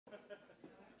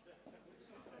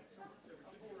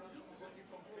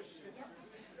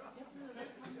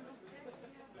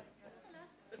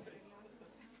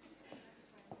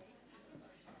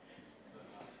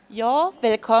Ja,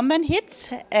 velkommen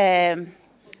hit.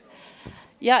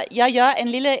 Jeg gør en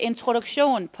lille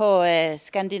introduktion på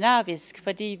skandinavisk,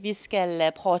 fordi vi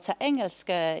skal prøve at tage engelsk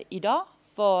i dag,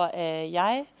 hvor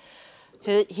jeg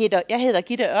hedder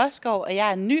Gitte Ørskov, og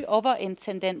jeg er ny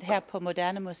overintendent her på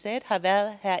Moderna Museet, har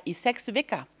været her i 6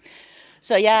 uger.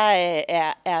 Så jeg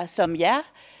er som jer,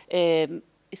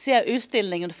 ser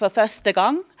udstillingen for første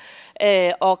gang,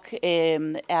 og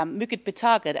er meget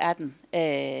betaget af den,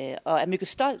 og er meget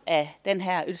stolt af den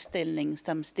her udstilling,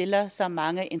 som stiller så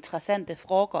mange interessante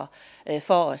frågor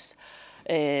for os.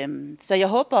 Så jeg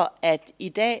håber, at i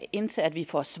dag, indtil at vi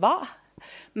får svar,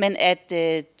 men at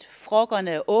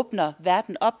frågorne åbner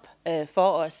verden op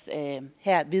for os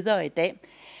her videre i dag.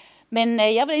 Men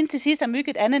jeg vil indtil sige så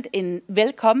meget andet end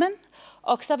velkommen,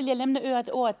 og så vil jeg læmne et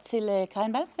ord til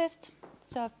Karin Malmqvist.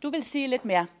 Så du vil sige lidt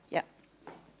mere. Ja.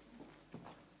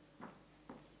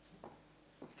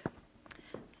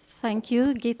 Thank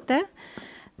you, Gitte.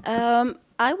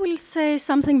 I will say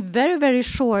something very, very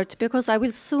short because I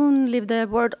will soon leave the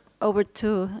word over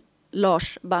to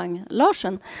Lars Bang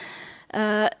Larsen.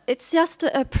 It's just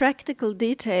a practical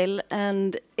detail,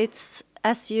 and it's,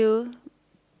 as you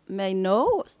may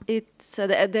know, it's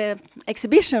the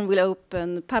exhibition will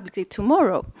open publicly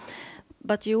tomorrow,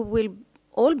 but you will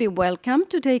all be welcome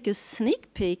to take a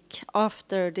sneak peek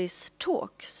after this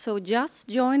talk. So just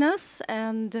join us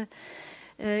and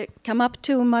come up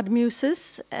to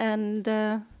Muses, and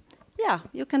yeah,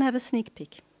 you can have a sneak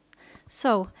peek.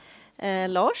 So,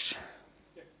 Lars,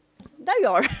 there you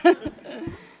are.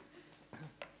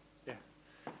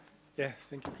 Yeah,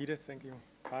 thank you, Peter. Thank you,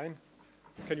 Karin.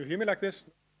 Can you hear me like this?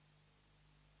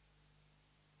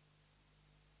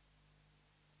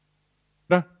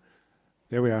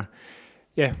 There we are.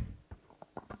 Yeah.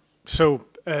 So,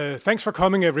 thanks for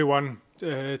coming, everyone,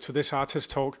 to this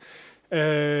artist talk.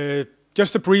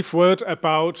 Just a brief word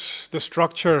about the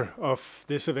structure of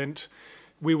this event.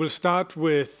 We will start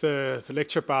with the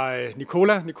lecture by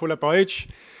Nikola Bojić.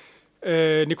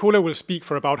 Nikola will speak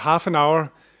for about half an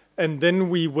hour, and then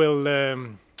we will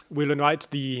we'll invite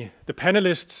the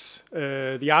panelists,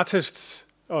 the artists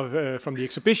from the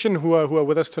exhibition who are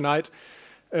with us tonight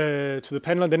to the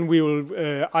panel. And then we will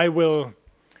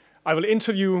I will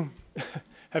interview,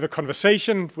 have a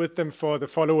conversation with them for the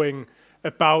following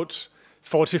about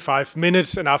 45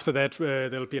 minutes, and after that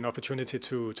there'll be an opportunity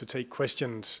to take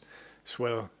questions as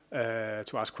well,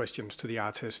 to ask questions to the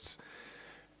artists.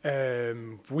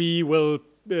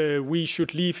 We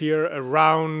should leave here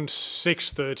around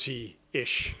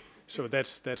 6:30-ish, so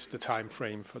that's the time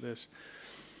frame for this.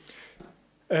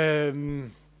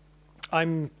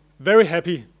 I'm very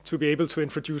happy to be able to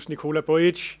introduce Nikola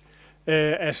Bojić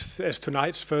as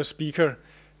tonight's first speaker.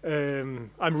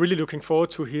 I'm really looking forward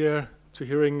to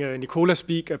hearing Nikola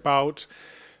speak about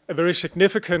a very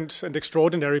significant and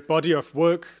extraordinary body of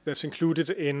work that's included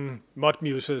in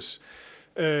Muses,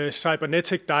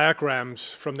 cybernetic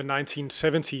diagrams from the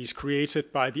 1970s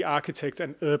created by the architect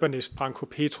and urbanist Branko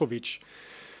Petrović.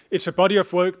 It's a body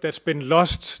of work that's been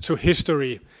lost to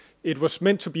history. It was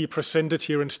meant to be presented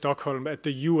here in Stockholm at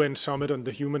the UN Summit on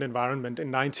the Human Environment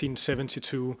in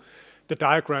 1972. The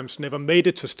diagrams never made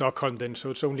it to Stockholm then, so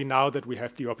it's only now that we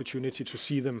have the opportunity to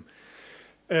see them.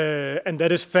 And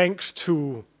that is thanks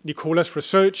to Nikola's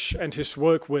research and his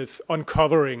work with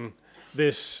uncovering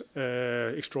this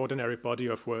extraordinary body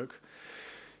of work.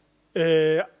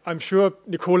 I'm sure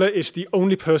Nikola is the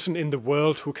only person in the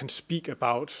world who can speak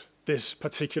about this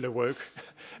particular work.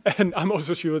 And I'm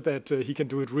also sure that he can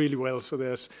do it really well, so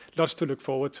there's lots to look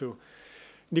forward to.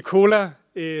 Nikola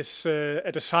is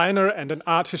a designer and an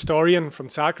art historian from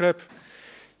Zagreb.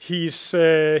 He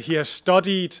has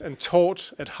studied and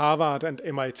taught at Harvard and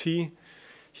MIT.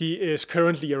 He is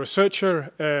currently a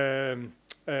researcher,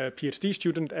 a PhD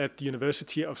student at the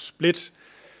University of Split,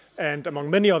 and among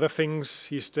many other things,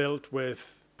 he's dealt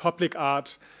with public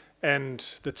art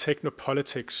and the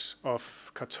technopolitics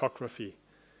of cartography.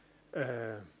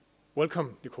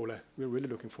 Welcome, Nikola. We're really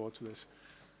looking forward to this.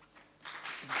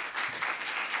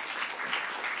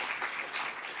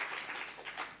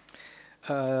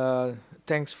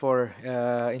 Thanks for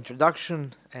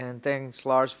introduction, and thanks,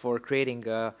 Lars, for creating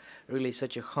really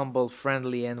such a humble,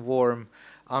 friendly, and warm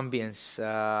ambience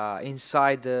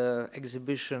inside the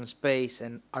exhibition space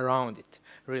and around it.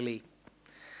 Really,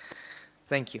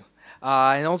 thank you.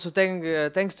 And also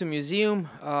thanks to Museum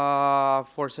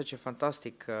for such a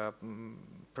fantastic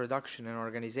production and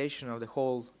organization of the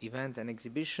whole event and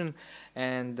exhibition,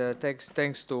 and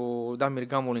thanks to Damir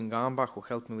Gamulin-Gamba, who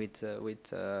helped me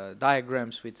with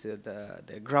diagrams, with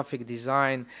the graphic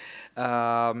design,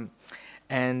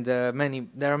 and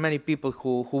there are many people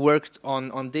who worked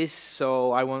on this.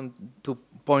 So I want to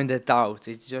point that out.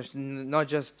 It's just not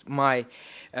just my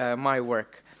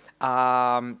work.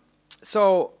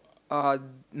 So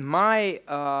my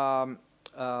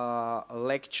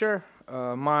lecture,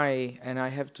 and I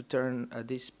have to turn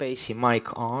this spacey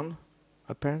mic on,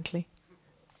 apparently,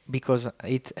 because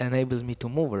it enables me to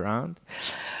move around.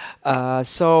 The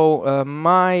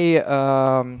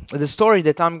story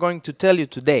that I'm going to tell you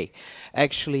today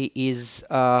actually is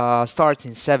starts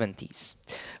in 70s.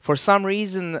 For some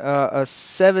reason,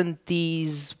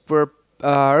 70s were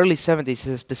early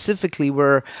 70s specifically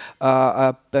were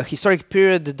a historic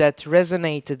period that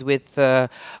resonated with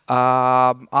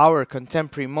our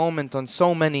contemporary moment on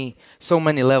so many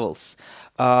levels.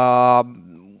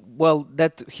 Well,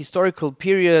 that historical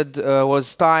period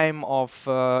was time of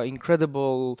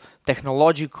incredible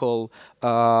technological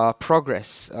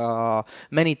progress.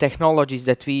 Many technologies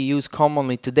that we use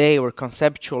commonly today were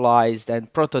conceptualized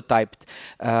and prototyped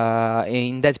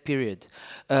in that period.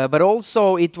 But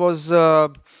also it was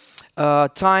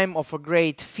time of a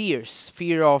great fear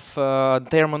of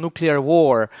thermonuclear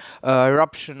war,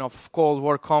 eruption of Cold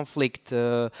War conflict,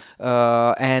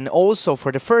 and also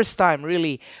for the first time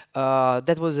really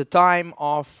that was a time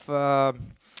of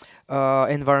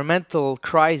environmental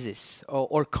crisis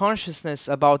or consciousness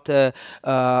about a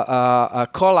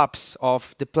collapse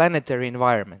of the planetary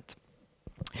environment.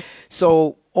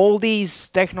 So all these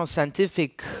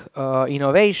techno-scientific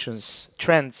innovations,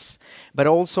 trends, but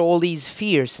also all these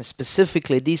fears, and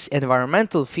specifically this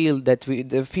environmental field that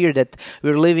the fear that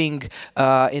we're living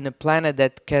in a planet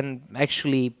that can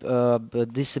actually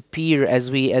disappear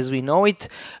as we know it,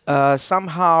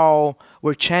 somehow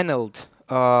were channeled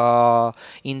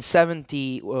in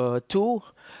 72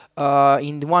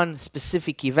 in one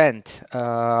specific event.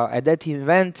 At that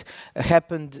event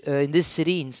happened in this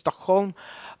city, in Stockholm,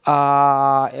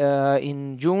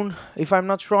 in June, if I'm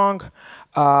not wrong,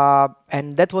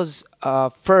 and that was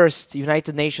first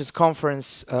United Nations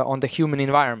conference on the human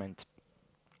environment.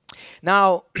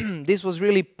 Now, this was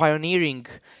really pioneering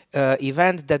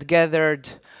event that gathered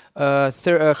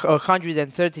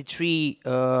 133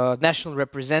 national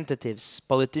representatives,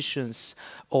 politicians,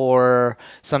 or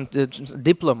some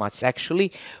diplomats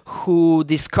actually, who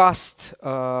discussed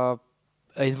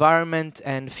environment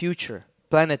and future,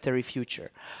 planetary future.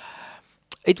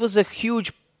 It was a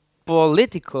huge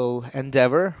political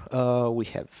endeavor. We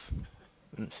have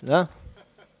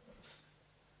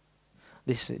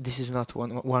this is not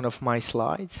one of my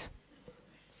slides,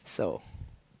 so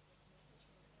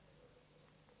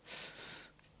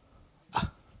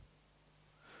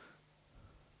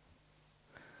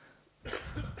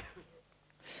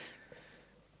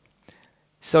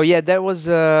yeah, there was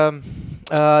a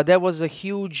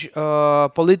huge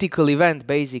political event,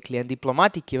 basically, and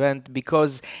diplomatic event,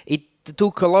 because it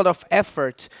took a lot of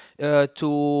effort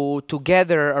to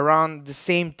gather around the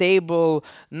same table,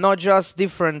 not just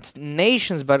different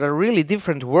nations, but really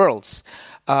different worlds.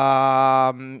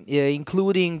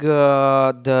 Including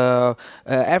the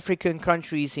African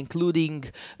countries, including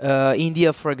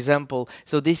India, for example.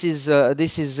 So this is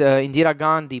Indira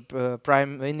Gandhi,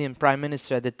 Indian Prime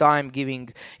Minister at the time,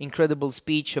 giving incredible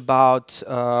speech about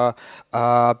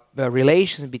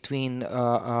relations between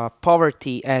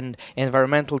poverty and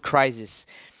environmental crisis.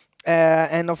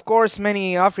 And of course,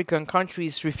 many African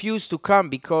countries refused to come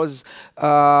because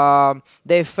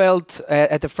they felt,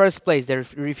 at the first place, they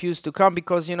refused to come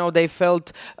because, you know, they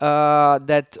felt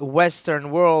that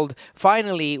Western world,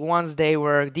 finally, once they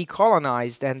were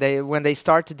decolonized and when they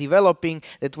started developing,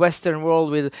 that Western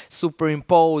world will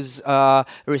superimpose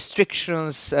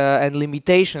restrictions and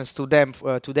limitations to them,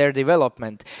 to their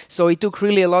development. So it took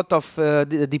really a lot of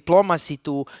diplomacy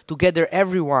to gather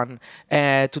everyone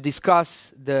to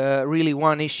discuss the really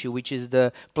one issue, which is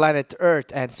the planet Earth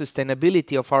and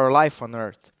sustainability of our life on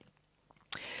Earth.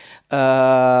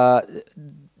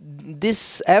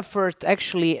 This effort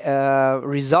actually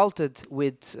resulted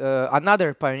with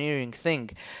another pioneering thing,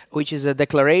 which is a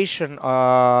declaration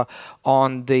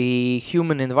on the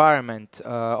human environment,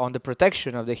 on the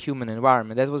protection of the human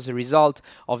environment. That was the result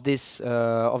of this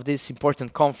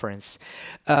important conference.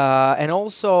 And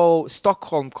also,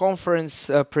 Stockholm conference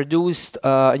produced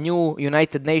a new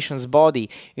United Nations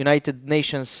body, United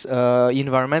Nations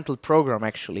environmental program,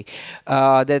 actually,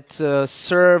 that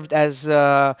served as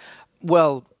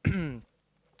well,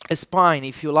 a spine,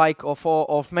 if you like,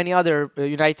 of many other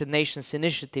United Nations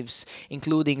initiatives,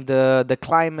 including the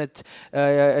climate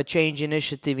change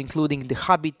initiative, including the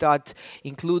habitat,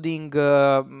 including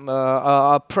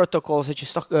protocols such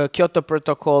as Kyoto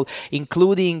Protocol,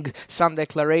 including some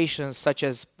declarations such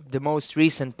as the most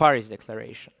recent Paris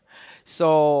Declaration.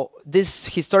 So this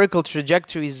historical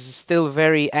trajectory is still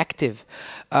very active,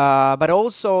 but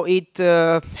also it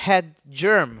had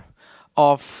germ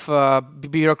of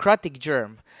bureaucratic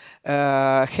germ,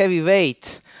 heavy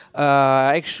weight,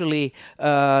 actually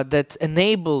that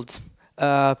enabled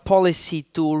policy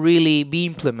to really be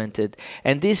implemented.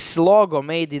 And this logo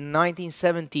made in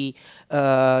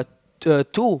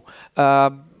 1972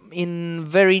 in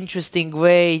very interesting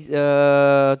way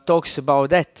talks about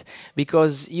that,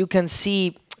 because you can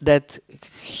see that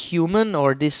human,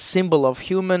 or this symbol of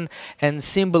human and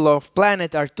symbol of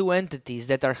planet, are two entities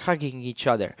that are hugging each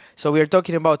other. So we are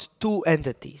talking about two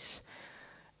entities,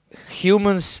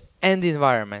 humans and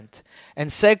environment. And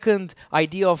second,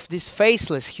 idea of this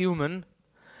faceless human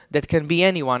that can be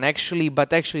anyone actually,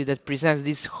 but actually that presents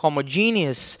this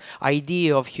homogeneous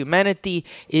idea of humanity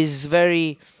is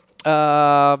very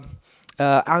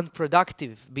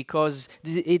unproductive, because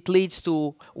it leads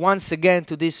to, once again,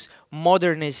 to this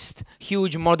modernist,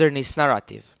 huge modernist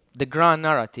narrative, the grand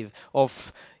narrative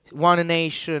of one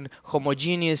nation,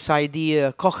 homogeneous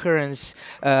idea, coherence,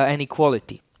 and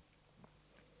equality.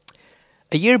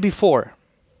 A year before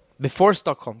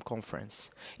Stockholm conference,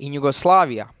 in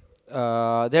Yugoslavia,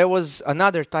 there was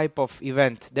another type of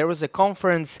event. There was a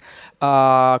conference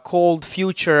called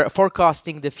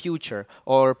Forecasting the Future,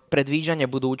 or Predviđanje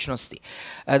budućnosti.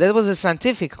 That was a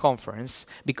scientific conference,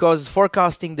 because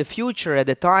forecasting the future at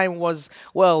the time was,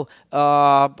 well,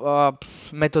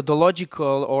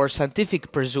 methodological or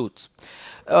scientific pursuit.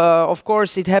 Of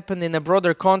course, it happened in a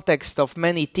broader context of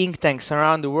many think tanks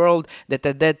around the world that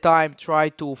at that time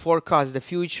tried to forecast the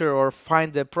future or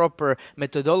find the proper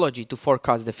methodology to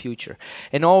forecast the future.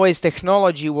 And always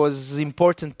technology was an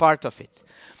important part of it.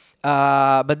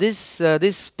 But this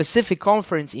specific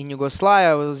conference in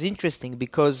Yugoslavia was interesting,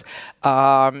 because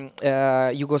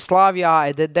Yugoslavia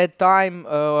at that time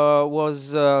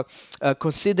was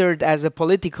considered as a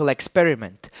political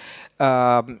experiment.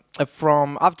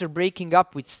 From after breaking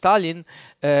up with Stalin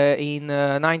in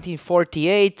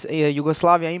 1948,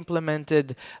 Yugoslavia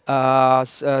implemented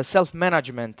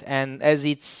self-management and as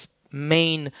its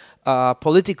main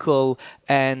political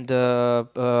and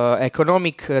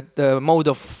economic mode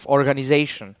of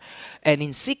organization. And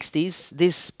in 60s,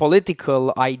 this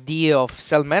political idea of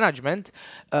self-management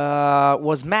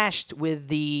was mashed with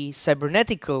the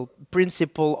cybernetical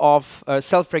principle of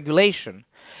self-regulation,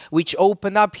 which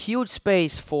opened up huge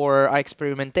space for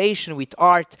experimentation with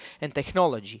art and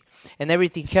technology. And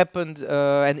everything happened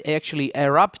and actually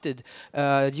erupted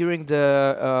during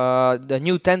the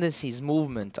New Tendencies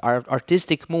movement,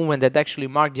 artistic movement that actually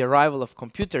marked the arrival of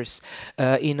computers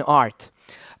in art.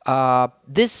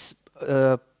 This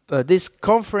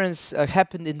conference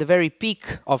happened in the very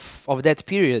peak of that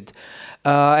period,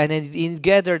 and it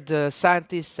gathered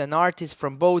scientists and artists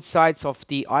from both sides of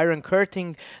the Iron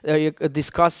Curtain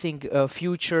discussing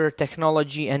future,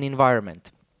 technology and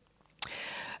environment.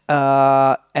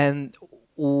 And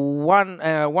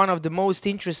one of the most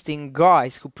interesting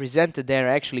guys who presented there,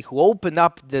 actually, who opened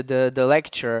up the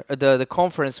lecture, the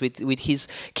conference with his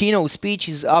keynote speech,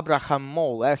 is Abraham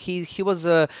Moll. He was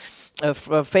a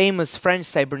famous French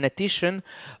cybernetician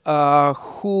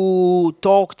who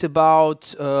talked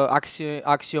about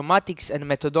axiomatics and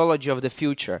methodology of the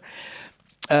future.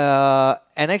 And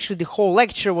actually the whole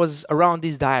lecture was around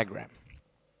this diagram.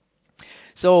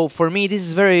 So for me this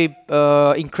is very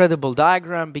incredible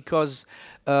diagram, because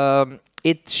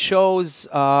it shows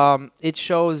a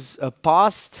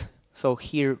past. So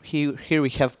here we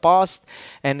have past,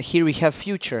 and here we have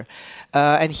future.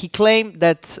 And he claimed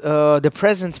that the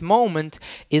present moment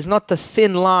is not a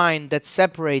thin line that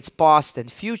separates past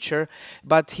and future,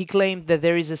 but he claimed that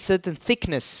there is a certain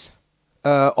thickness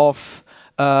of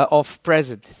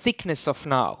present, thickness of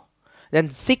now. Then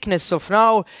thickness of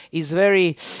now is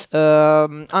very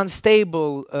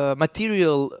unstable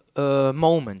material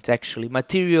moment, actually,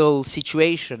 material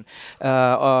situation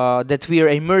that we are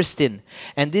immersed in.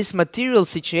 And this material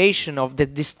situation of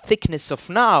this thickness of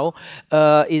now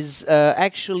is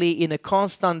actually in a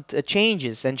constant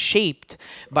changes and shaped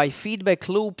by feedback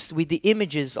loops with the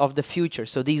images of the future.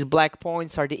 So these black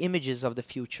points are the images of the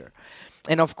future.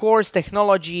 And of course,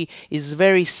 technology is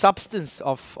very substance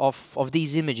of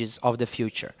these images of the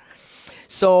future.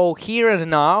 So here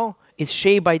and now is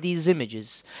shaped by these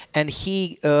images. And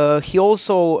he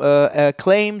also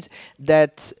claimed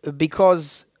that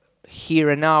because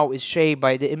here and now is shaped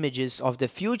by the images of the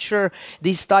future,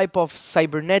 this type of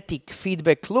cybernetic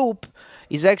feedback loop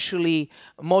is actually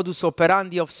modus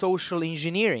operandi of social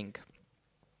engineering.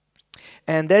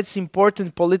 And that's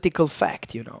important political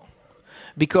fact, you know.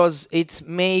 because it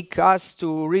makes us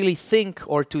to really think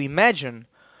or to imagine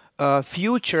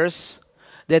futures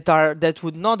that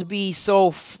would not be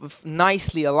so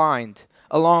nicely aligned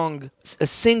along a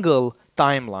single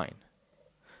timeline.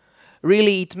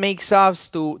 Really, it makes us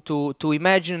to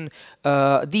imagine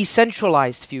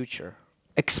decentralized future,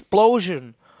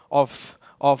 explosion of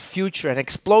future, and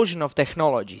explosion of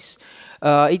technologies.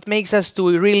 It makes us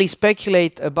to really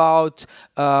speculate about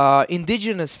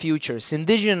indigenous futures,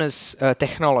 indigenous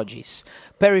technologies,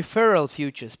 peripheral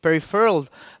futures, peripheral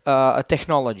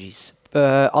technologies,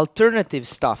 alternative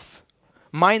stuff,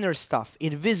 minor stuff,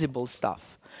 invisible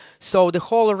stuff. So the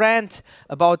whole rant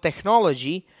about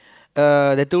technology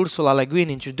that Ursula Le Guin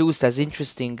introduced as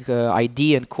interesting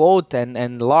idea and quote,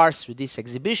 and Lars with this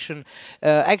exhibition,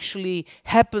 actually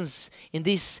happens in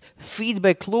this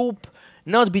feedback loop,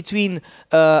 not between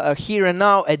here and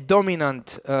now a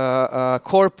dominant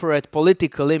corporate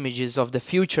political images of the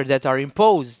future that are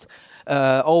imposed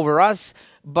over us,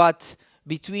 but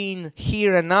between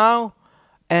here and now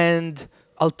and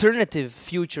alternative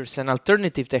futures and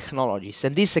alternative technologies.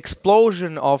 And this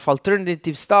explosion of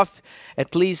alternative stuff,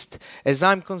 at least as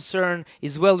I'm concerned,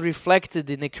 is well reflected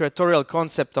in the curatorial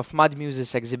concept of Mad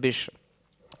Muses exhibition.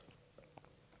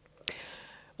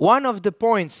 One of the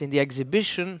points in the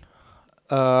exhibition,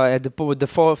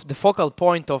 the focal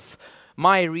point of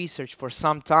my research for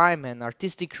some time, and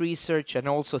artistic research and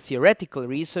also theoretical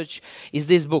research, is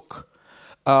this book.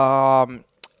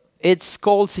 It's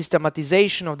called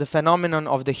Systematization of the Phenomenon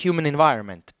of the Human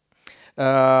Environment.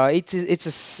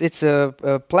 It's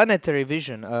a planetary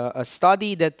vision, a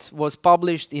study that was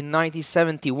published in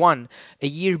 1971, a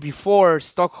year before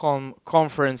Stockholm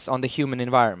Conference on the Human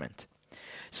Environment.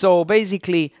 So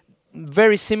basically,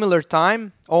 very similar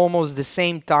time, almost the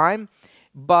same time,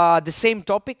 but the same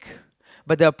topic,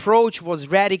 but the approach was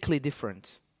radically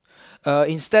different.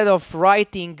 Instead of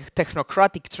writing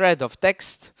technocratic thread of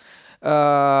text,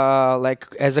 like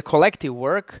as a collective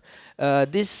work,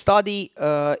 this study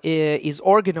is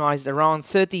organized around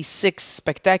 36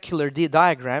 spectacular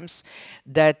diagrams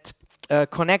that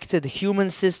connected human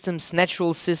systems,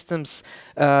 natural systems,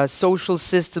 social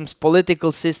systems,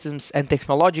 political systems, and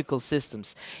technological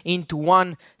systems into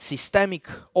one systemic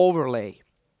overlay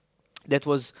that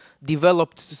was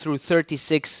developed through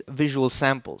 36 visual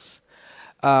samples.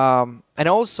 And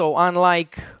also,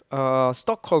 unlike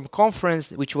Stockholm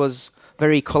Conference, which was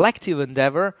very collective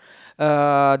endeavor,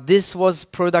 this was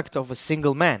product of a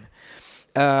single man.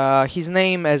 His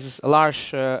name, as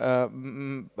Lars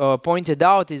pointed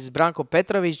out, is Branko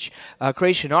Petrović, a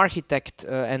Croatian architect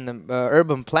and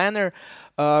urban planner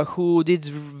who did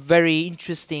very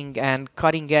interesting and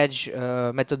cutting-edge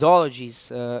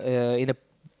methodologies in a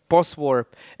post-war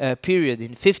period,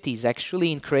 in 50s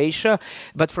actually, in Croatia.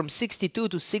 But from 62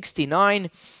 to 69,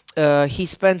 he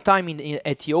spent time in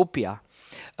Ethiopia.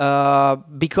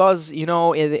 Because, you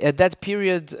know, at that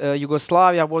period,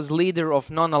 Yugoslavia was leader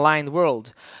of non-aligned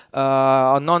world,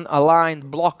 a non-aligned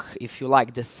bloc, if you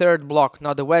like, the third bloc,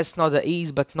 not the West, not the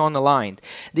East, but non-aligned.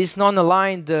 This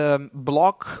non-aligned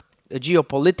bloc,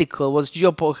 geopolitical, was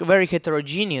very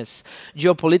heterogeneous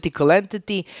geopolitical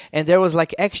entity, and there was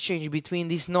like exchange between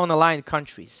these non-aligned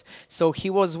countries. So he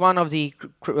was one of the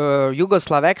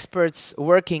Yugoslav experts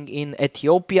working in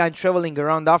Ethiopia and traveling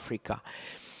around Africa.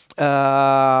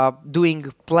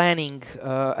 Doing planning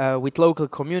with local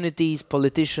communities,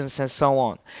 politicians, and so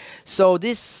on. So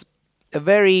this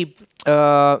very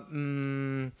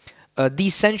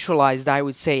decentralized, I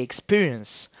would say,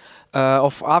 experience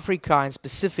of Africa and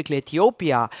specifically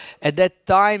Ethiopia at that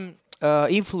time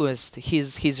influenced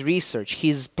his research,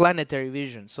 his planetary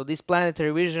vision. So this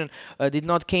planetary vision did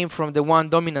not came from the one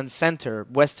dominant center,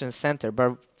 Western center,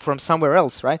 but from somewhere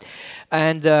else, right?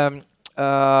 And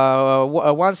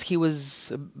once he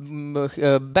was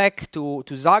back to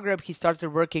Zagreb, he started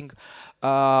working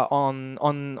on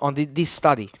this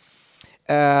study.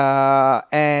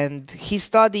 And his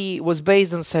study was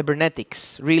based on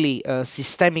cybernetics, really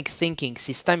systemic thinking,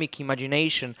 systemic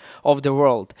imagination of the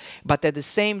world. But at the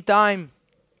same time,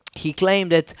 he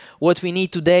claimed that what we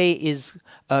need today is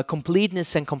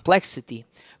completeness and complexity,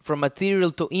 from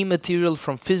material to immaterial,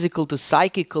 from physical to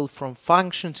psychical, from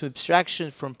function to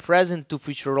abstraction, from present to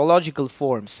futurological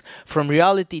forms, from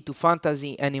reality to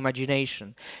fantasy and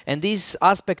imagination. And this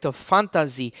aspect of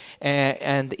fantasy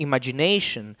and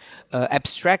imagination,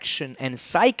 abstraction and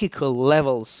psychical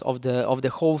levels of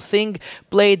the whole thing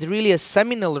played really a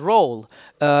seminal role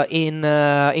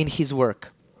in his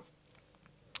work.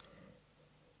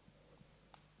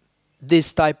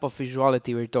 This type of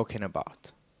visuality we're talking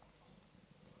about.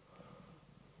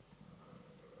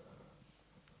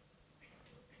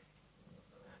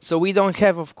 So we don't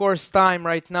have, of course, time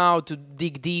right now to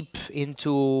dig deep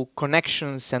into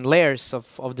connections and layers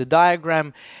of the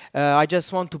diagram. I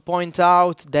just want to point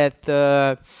out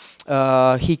that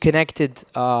he connected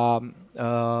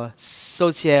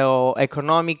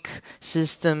socio-economic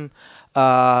system,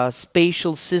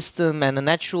 spatial system, and the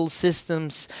natural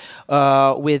systems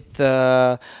with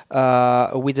the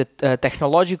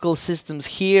technological systems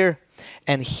here.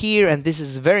 And here, and this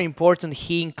is very important,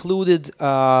 he included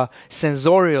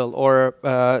sensorial or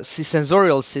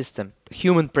sensorial system,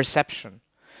 human perception.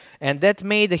 And that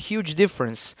made a huge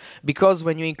difference, because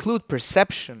when you include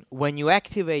perception, when you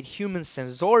activate human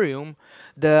sensorium,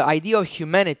 the idea of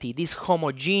humanity, this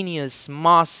homogeneous,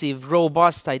 massive,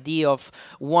 robust idea of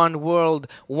one world,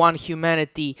 one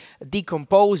humanity,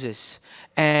 decomposes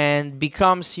and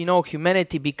becomes, you know,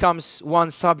 humanity becomes one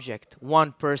subject,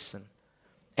 one person.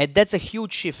 And that's a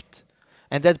huge shift.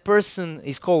 And that person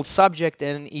is called subject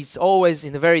and is always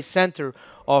in the very center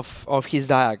of his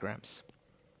diagrams.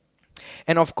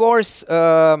 And of course,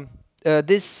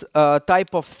 this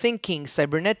type of thinking,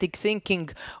 cybernetic thinking,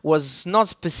 was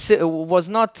not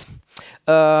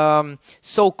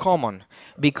so common,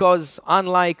 because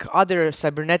unlike other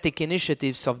cybernetic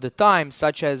initiatives of the time,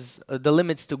 such as the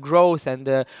Limits to Growth and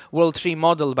the World Tree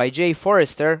Model by J.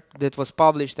 Forrester, that was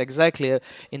published exactly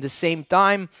in the same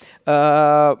time,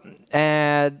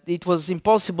 and it was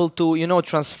impossible to, you know,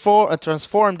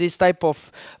 transform this type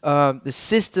of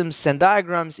systems and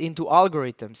diagrams into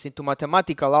algorithms, into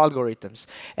mathematical algorithms.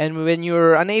 And when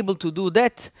you're unable to do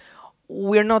that,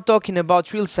 we're not talking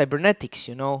about real cybernetics,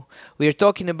 you know. We're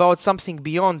talking about something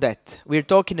beyond that. We're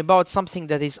talking about something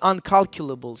that is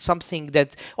uncalculable, something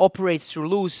that operates through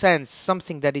loose ends,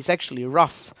 something that is actually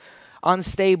rough,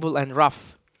 unstable and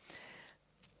rough.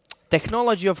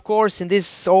 Technology, of course, in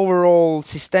this overall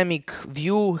systemic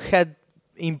view had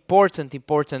important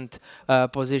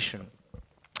position.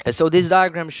 So this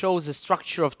diagram shows the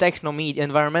structure of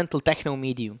environmental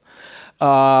technomedium.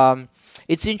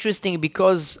 It's interesting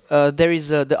because there is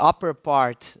the upper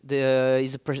part,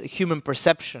 is human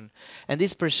perception, and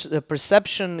this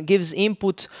perception gives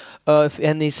input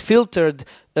and is filtered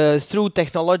through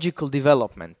technological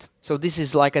development. So this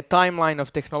is like a timeline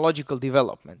of technological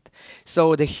development.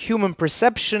 So the human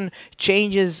perception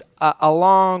changes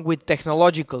along with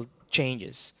technological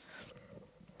changes.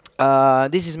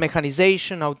 This is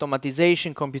mechanization,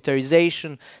 automatization,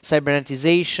 computerization,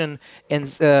 cybernetization, and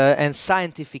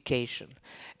scientification.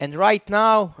 And right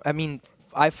now, I mean,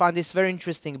 I find this very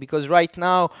interesting, because right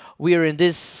now we are in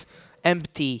this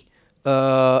empty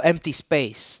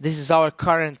space. This is our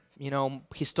current, you know,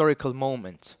 historical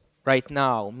moment. Right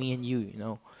now, me and you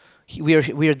know,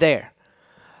 we're there.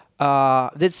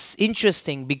 That's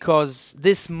interesting, because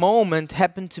this moment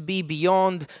happened to be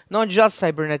beyond not just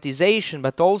cybernetization,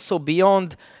 but also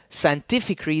beyond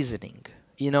scientific reasoning.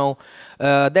 You know,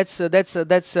 that's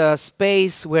a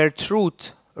space where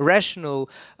truth, rational,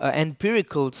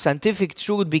 empirical, scientific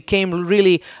truth became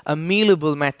really a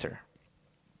malleable matter.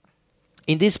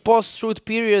 In this post-truth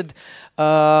period,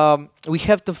 we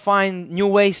have to find new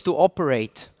ways to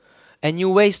operate and new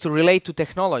ways to relate to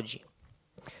technology.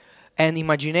 And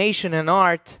imagination and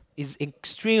art is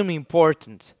extremely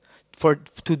important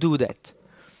to do that.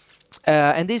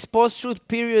 And this post-truth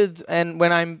period, and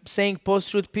when I'm saying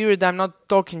post-truth period, I'm not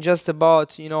talking just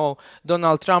about, you know,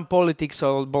 Donald Trump politics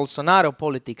or Bolsonaro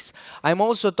politics. I'm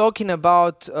also talking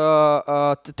about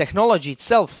the technology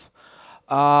itself.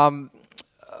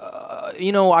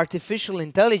 You know, artificial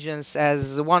intelligence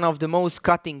as one of the most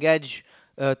cutting-edge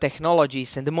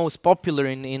technologies and the most popular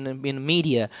in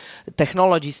media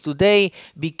technologies today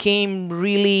became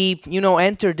really, you know,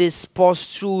 entered this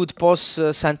post-truth,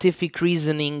 post-scientific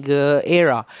reasoning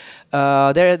era.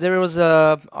 There was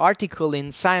an article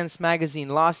in Science magazine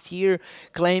last year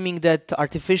claiming that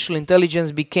artificial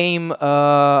intelligence became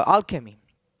alchemy.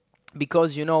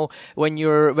 Because, you know, when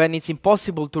it's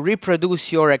impossible to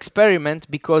reproduce your experiment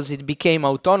because it became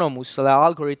autonomous, so the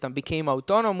algorithm became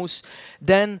autonomous,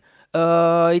 then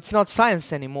it's not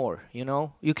science anymore. You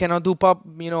know, you cannot do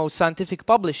scientific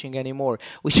publishing anymore,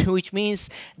 which means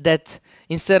that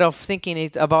instead of thinking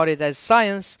about it as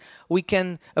science, we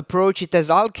can approach it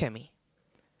as alchemy.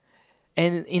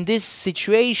 And in this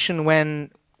situation,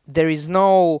 when there is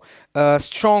no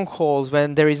strongholds,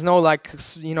 when there is no, like,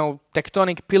 you know,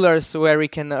 tectonic pillars where we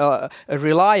can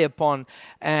rely upon,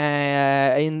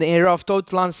 in the era of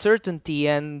total uncertainty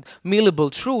and malleable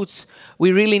truths,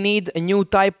 we really need a new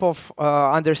type of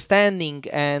understanding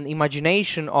and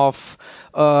imagination of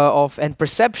and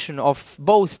perception of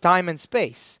both time and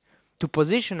space to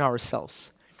position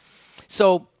ourselves.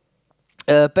 So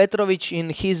Petrović in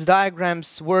his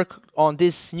diagrams work on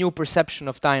this new perception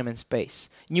of time and space,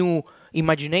 new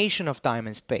imagination of time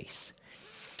and space.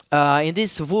 In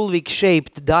this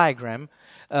Volvic-shaped diagram,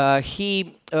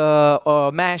 he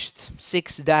mashed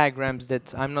 6 diagrams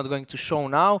that I'm not going to show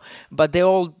now, but they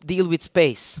all deal with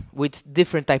space, with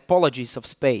different typologies of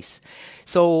space.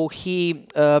 So he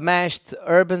mashed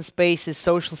urban spaces,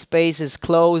 social spaces,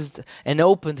 closed and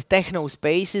opened techno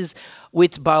spaces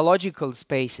with biological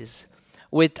spaces,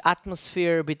 with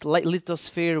atmosphere, with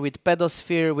lithosphere, with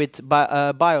pedosphere, with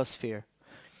biosphere.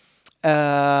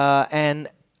 And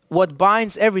what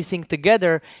binds everything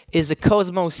together is a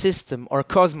cosmos system or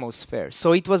cosmosphere.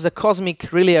 So it was a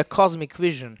cosmic, really a cosmic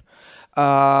vision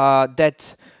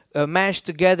that mashed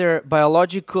together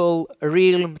biological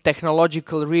realm,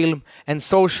 technological realm, and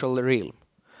social realm.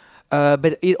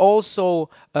 But it also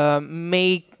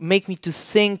make me to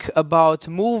think about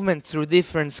movement through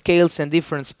different scales and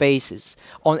different spaces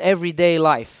on everyday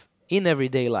life, in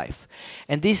everyday life.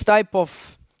 And this type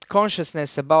of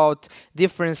consciousness about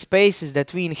different spaces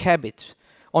that we inhabit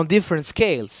on different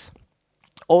scales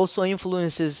also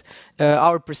influences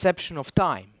our perception of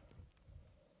time.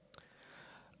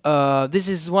 This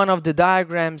is one of the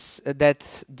diagrams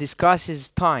that discusses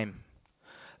time.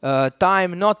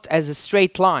 Time not as a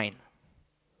straight line,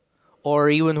 or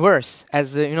even worse,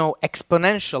 as a,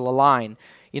 exponential line,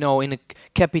 in a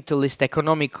capitalist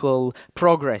economical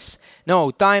progress.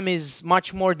 No, time is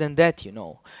much more than that,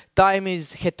 Time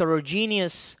is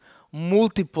heterogeneous,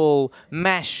 multiple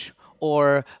mesh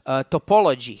or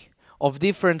topology of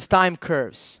different time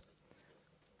curves.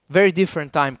 Very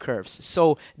different time curves.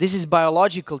 So this is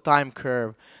biological time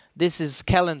curve. This is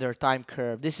calendar time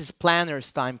curve. This is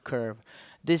planner's time curve.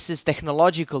 This is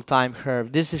technological time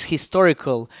curve. This is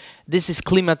historical. This is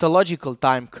climatological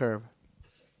time curve.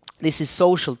 This is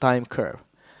social time curve.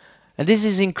 And this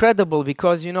is incredible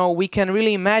because, we can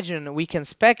really imagine, we can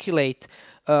speculate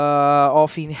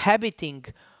of inhabiting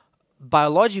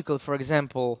biological, for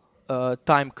example,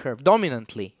 time curve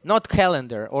dominantly, not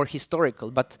calendar or historical,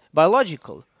 but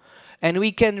biological. And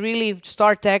we can really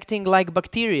start acting like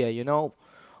bacteria,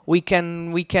 We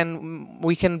can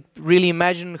really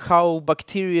imagine how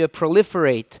bacteria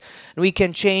proliferate. We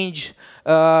can change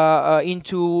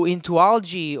into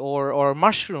algae or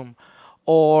mushroom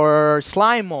or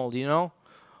slime mold,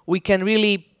 We can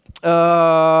really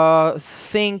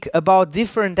think about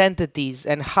different entities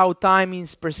and how time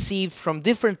is perceived from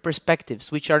different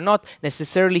perspectives, which are not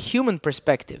necessarily human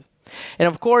perspective. And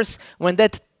of course, when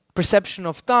that perception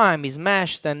of time is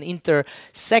mashed and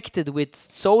intersected with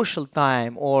social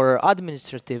time or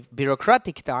administrative,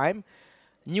 bureaucratic time,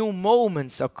 new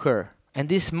moments occur. And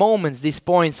these moments, these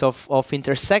points of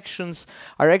intersections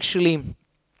are actually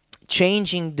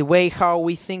changing the way how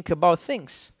we think about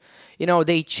things.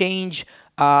 They change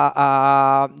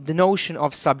the notion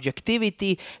of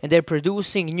subjectivity, and they're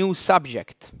producing new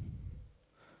subject.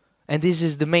 And this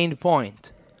is the main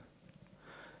point.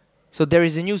 So there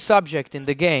is a new subject in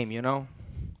the game,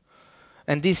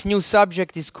 And this new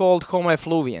subject is called Homo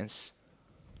effluviens.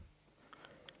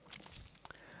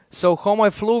 So Homo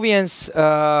effluviens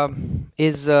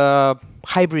is a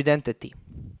hybrid entity.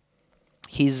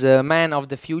 He's a man of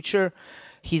the future.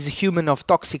 He's a human of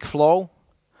toxic flow.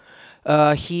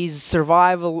 He's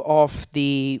survival of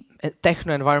the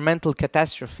techno-environmental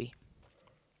catastrophe.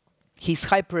 He's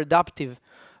hyper-adaptive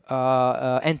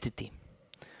entity.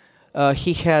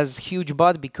 He has huge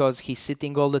butt because he's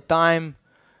sitting all the time.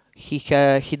 He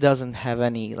doesn't have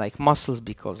any muscles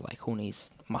because who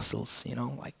needs muscles,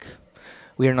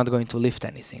 we are not going to lift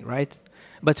anything, right?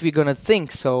 But we're gonna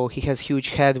think, so he has huge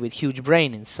head with huge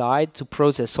brain inside to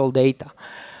process all data.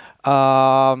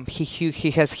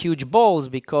 He has huge balls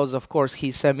because of course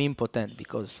he's semi-impotent,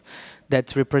 because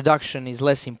that reproduction is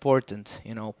less important,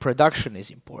 production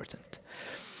is important.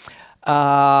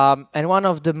 And one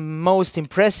of the most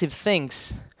impressive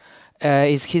things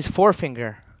is his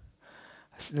forefinger,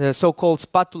 the so-called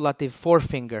spatulative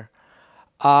forefinger.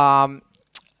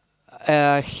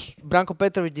 Branko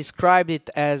Petrović described it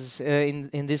as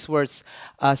in these words.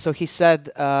 So he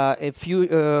said, if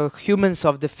humans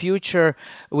of the future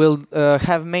will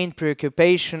have main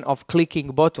preoccupation of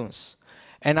clicking buttons,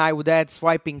 and I would add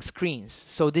swiping screens.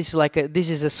 So this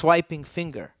is a swiping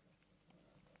finger.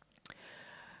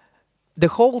 The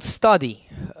whole study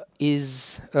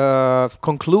is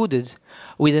concluded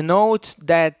with a note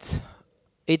that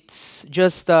it's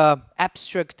just an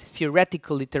abstract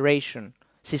theoretical iteration,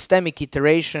 systemic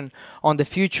iteration on the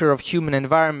future of human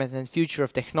environment and future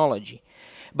of technology.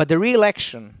 But the real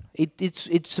action,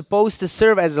 it's supposed to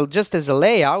serve as just as a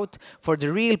layout for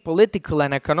the real political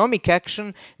and economic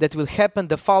action that will happen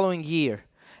the following year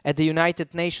at the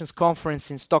United Nations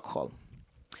conference in Stockholm.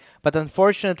 But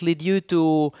unfortunately, due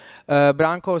to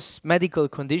Branko's medical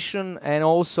condition and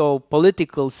also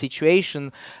political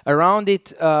situation around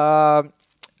it,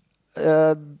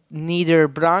 neither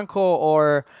Branko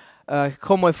or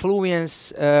Homo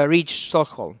Effluviens reached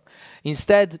Stockholm.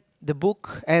 Instead, the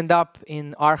book ended up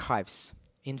in archives.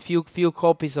 In few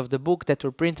copies of the book that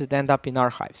were printed end up in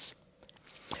archives.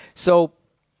 So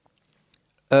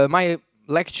my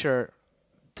lecture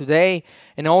today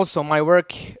and also my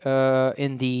work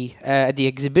in the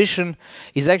exhibition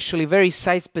is actually very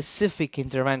site-specific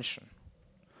intervention.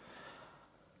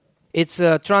 It's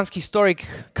a transhistoric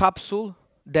capsule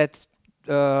that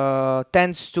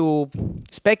tends to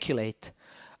speculate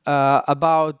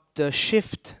about the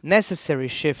necessary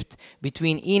shift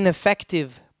between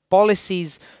ineffective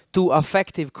policies to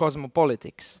effective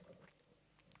cosmopolitics.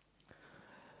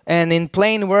 And in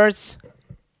plain words,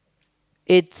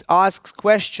 it asks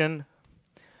question,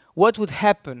 what would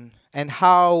happen and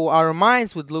how our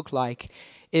minds would look like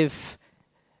if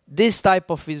this type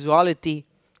of visuality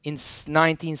in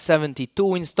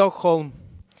 1972 in Stockholm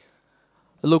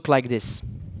looked like this.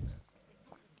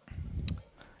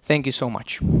 Thank you so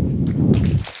much.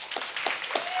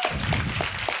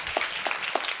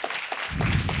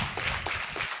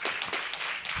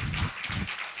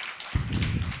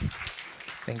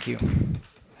 Thank you.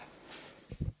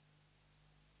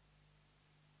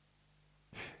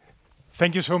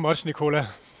 Thank you so much, Nikola.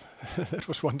 That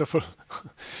was wonderful.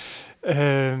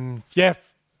 Yeah,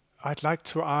 I'd like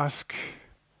to ask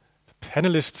the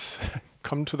panelists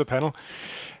come to the panel.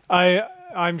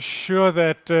 I'm sure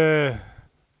that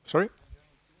sorry,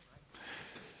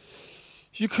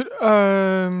 you could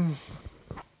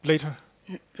later.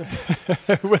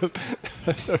 well,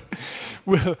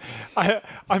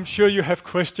 I'm sure you have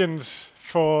questions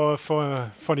for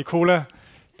Nikola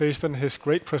based on his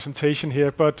great presentation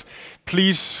here, but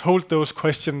please hold those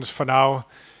questions for now.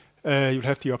 You'll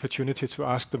have the opportunity to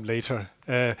ask them later.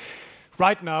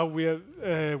 Right now,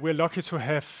 we're lucky to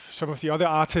have some of the other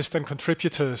artists and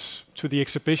contributors to the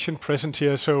exhibition present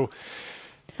here. So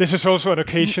this is also an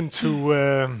occasion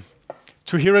to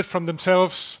hear it from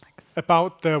themselves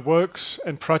about their works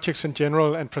and projects in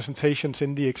general and presentations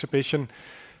in the exhibition.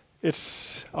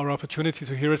 It's our opportunity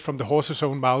to hear it from the horse's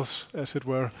own mouth, as it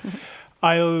were.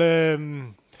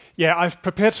 I've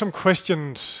prepared some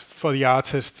questions for the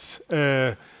artists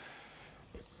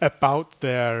about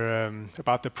their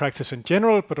practice in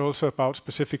general, but also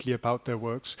specifically about their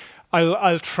works.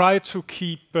 I'll try to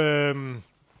keep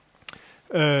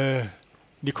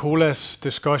Nikola's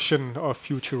discussion of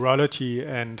futurology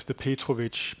and the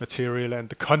Petrović material and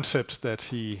the concepts that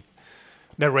he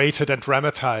narrated and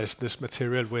dramatized this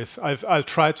material with. I'll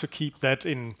try to keep that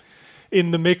in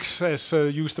the mix, as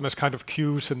use them as kind of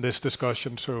cues in this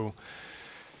discussion, so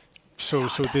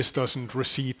this doesn't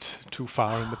recede too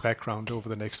far in the background over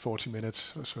the next 40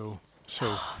 minutes or so.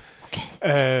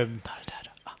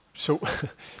 So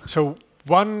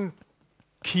one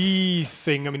key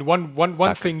thing. I mean,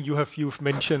 one thing you've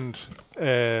mentioned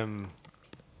in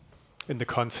the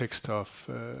context of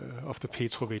the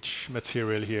Petrović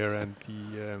material here and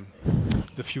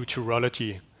the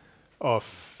futurology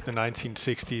of the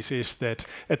 1960s is that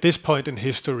at this point in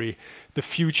history, the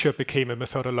future became a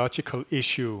methodological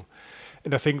issue.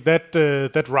 And I think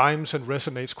that rhymes and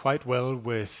resonates quite well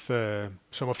with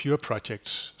some of your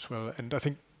projects as well. And I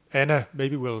think, Anna,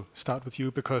 maybe we'll start with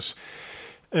you, because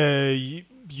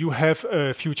you have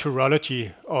a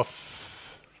futurology of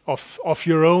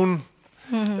your own,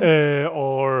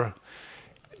 or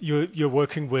you're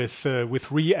working with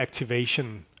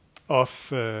reactivation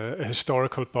of a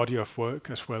historical body of work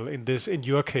as well. In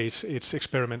your case, it's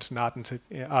experiments in art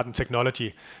and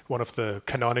technology, one of the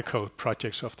canonical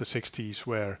projects of the 60s,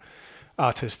 where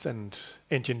artists and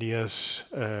engineers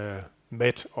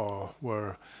met or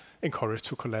were encouraged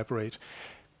to collaborate.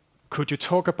 Could you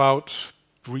talk about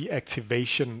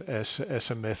reactivation as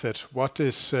a method? What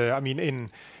is, in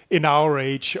our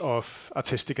age of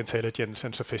artistic intelligence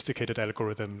and sophisticated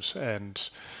algorithms and,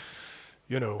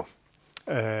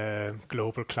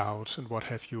 global clouds and what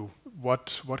have you,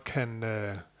 what can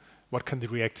the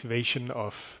reactivation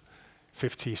of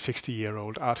 50,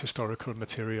 60-year-old art historical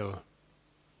material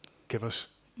give us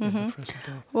in the present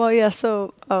day? Well, yeah.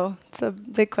 So, it's a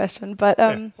big question, but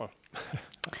and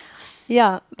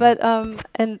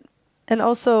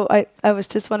also I was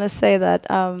just want to say that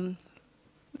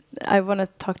I want to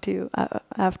talk to you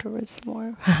afterwards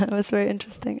more. It was very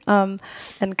interesting and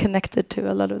connected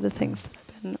to a lot of the things that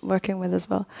I've been working with as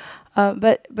well.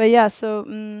 But yeah, so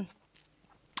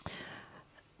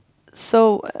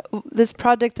this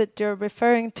project that you're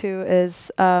referring to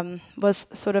is was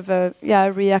sort of a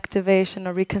reactivation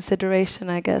or reconsideration,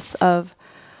 I guess, of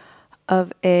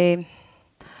a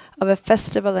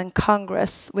festival and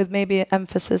congress, with maybe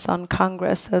emphasis on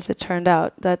congress, as it turned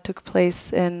out, that took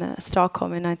place in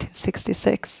Stockholm in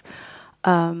 1966,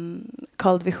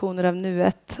 called Visioner av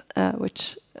nuet,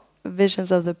 which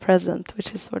visions of the present,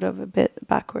 which is sort of a bit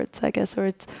backwards, I guess,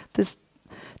 or this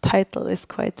title is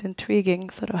quite intriguing,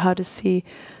 sort of how to see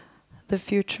the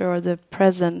future or the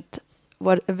present.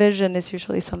 What a vision is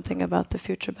usually something about the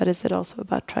future, but is it also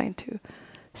about trying to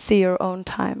see your own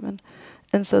time?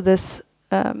 And so this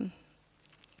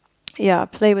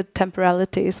play with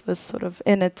temporalities was sort of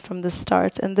in it from the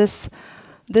start. And this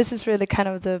is really kind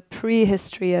of the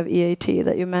prehistory of EAT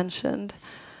that you mentioned.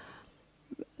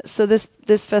 So this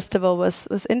festival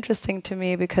was interesting to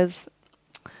me because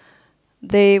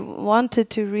they wanted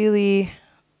to really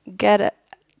get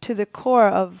to the core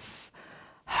of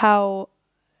how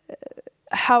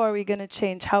are we going to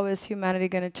change? How is humanity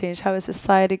going to change? How is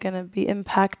society going to be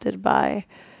impacted by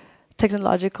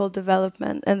technological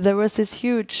development? And there was this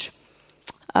huge,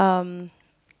 the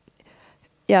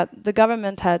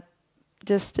government had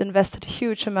just invested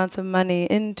huge amounts of money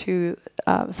into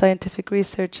scientific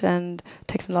research and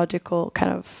technological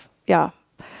kind of,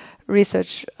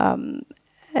 research.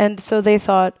 And so they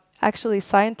thought, actually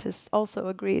scientists also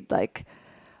agreed, like,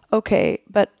 okay,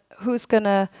 but who's going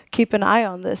to keep an eye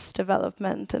on this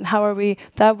development, and how are we,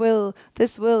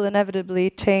 this will inevitably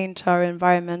change our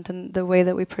environment and the way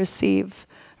that we perceive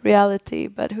reality,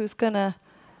 but who's going to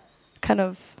kind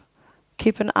of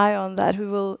keep an eye on that,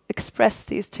 who will express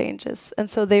these changes? And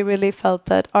so they really felt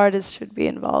that artists should be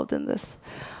involved in this.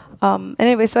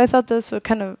 Anyway, so I thought those were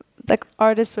kind of, like,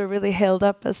 artists were really hailed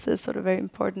up as this sort of very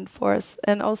important force.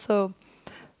 And also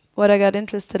what I got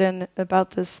interested in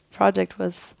about this project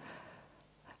was,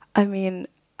 I mean,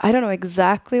 I don't know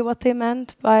exactly what they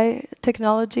meant by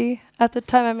technology at the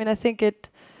time. I mean, I think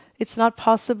it's not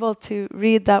possible to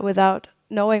read that without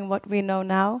knowing what we know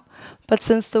now. But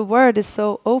since the word is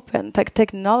so open,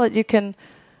 technology, you can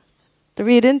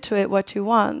read into it what you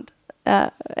want.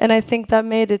 And I think that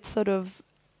made it sort of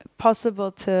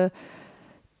possible to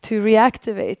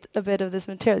reactivate a bit of this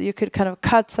material. You could kind of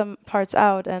cut some parts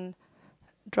out and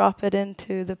drop it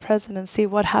into the present and see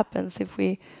what happens if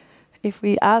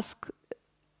we ask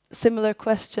similar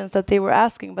questions that they were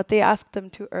asking, but they asked them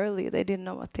too early. They didn't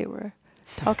know what they were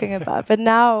talking about. But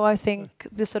now I think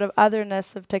this sort of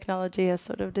otherness of technology has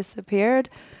sort of disappeared,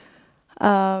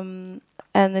 and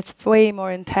it's way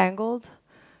more entangled.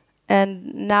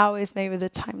 And now is maybe the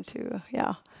time to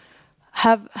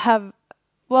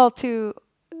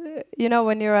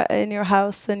when you're in your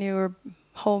house and you're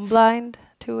home blind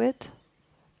to it,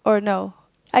 or no.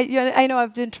 I know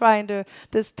I've been trying to.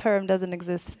 This term doesn't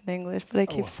exist in English, but I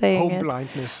keep saying home it.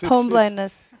 Blindness. Home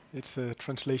blindness. It's a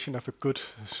translation of a good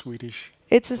Swedish.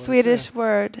 It's a Swedish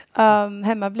word,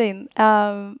 hemmablind,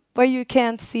 where you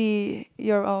can't see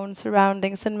your own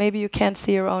surroundings, and maybe you can't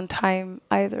see your own time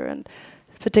either. And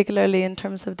particularly in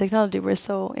terms of technology, we're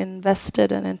so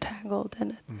invested and entangled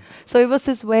in it. So it was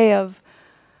this way of,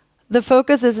 the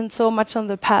focus isn't so much on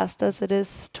the past as it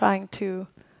is trying to,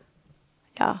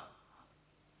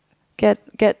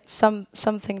 get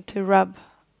something to rub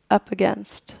up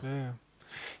against. Yeah.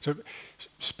 So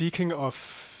speaking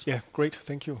of, great,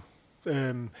 thank you.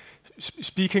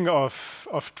 Speaking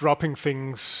of dropping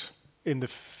things in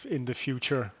the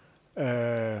future,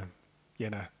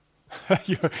 Jenna,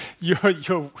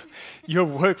 your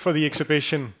work for the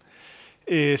exhibition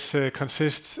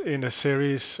consists in a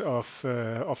series of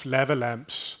lava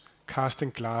lamps casting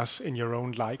glass in your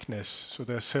own likeness. So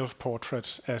they're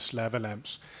self-portraits as lava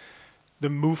lamps. The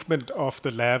movement of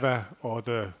the lava or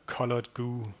the colored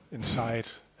goo inside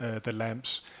the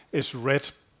lamps is read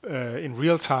in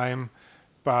real time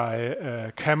by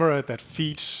a camera that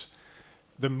feeds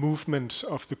the movements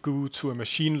of the goo to a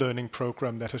machine learning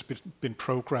program that has been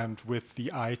programmed with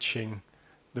the I Ching,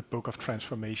 the book of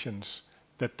transformations,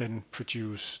 that then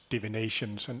produce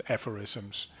divinations and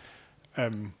aphorisms.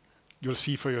 You'll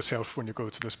see for yourself when you go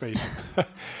to the space.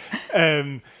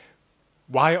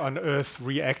 Why on earth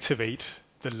reactivate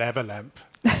the lava lamp?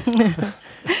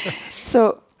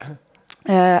 So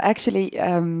actually,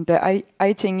 the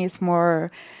I Ching is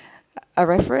more a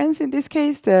reference in this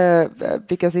case,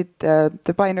 because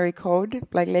the binary code,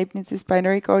 like Leibniz's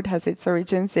binary code, has its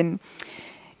origins in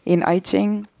I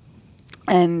Ching,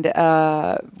 and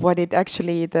what it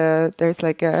actually there's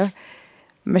like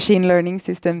machine learning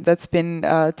system that's been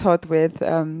taught with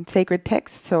sacred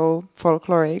texts, so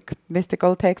folkloric,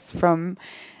 mystical texts from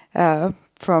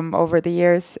over the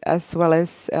years, as well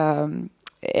as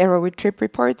error with trip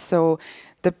reports. So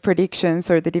the predictions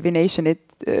or the divinations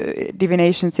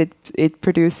it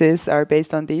produces are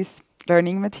based on these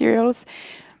learning materials.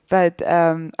 But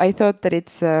I thought that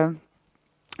it's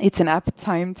an apt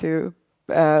time to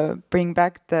bring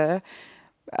back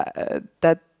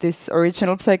this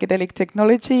original psychedelic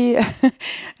technology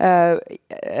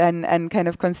and kind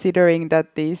of considering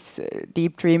that these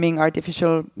deep dreaming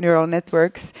artificial neural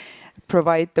networks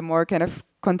provide the more kind of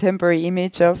contemporary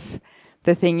image of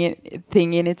the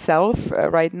thing in itself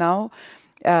right now,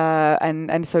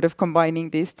 and sort of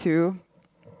combining these two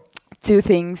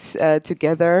things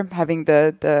together, having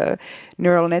the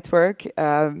neural network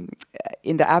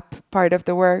in the app part of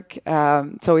the work.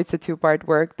 So it's a two-part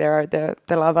work. There are the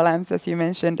lava lamps, as you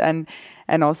mentioned, and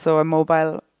also a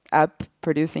mobile app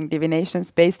producing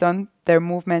divinations based on their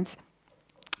movements.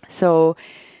 So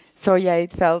yeah,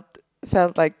 it felt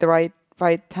like the right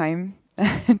time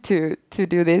to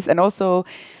do this. And also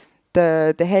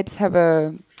the heads have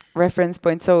a reference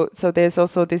point. So there's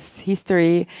also this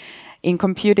history in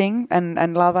computing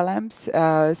and lava lamps.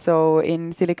 So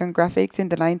in silicon graphics in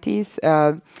the 90s,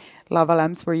 lava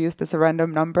lamps were used as a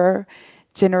random number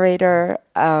generator,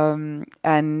 and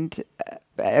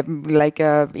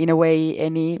in a way,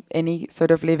 any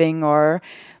sort of living or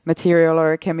material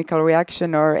or chemical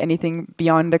reaction or anything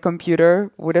beyond the computer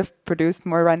would have produced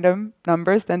more random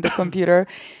numbers than the computer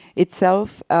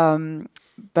itself.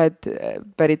 But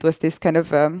it was this kind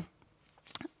of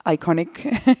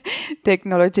iconic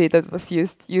technology that was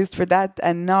used for that.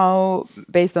 And now,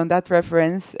 based on that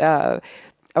reference, a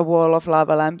wall of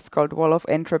lava lamps called Wall of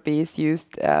Entropy is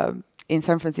used in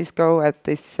San Francisco at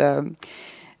this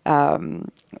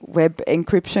web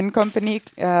encryption company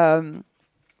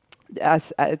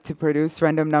as to produce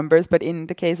random numbers. But in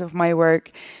the case of my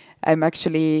work, I'm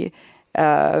actually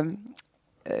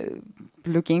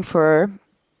looking for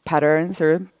patterns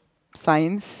or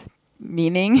signs,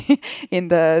 meaning in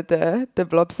the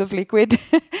blobs of liquid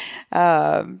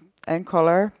and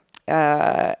color.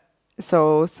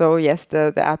 So yes,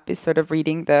 the app is sort of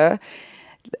reading the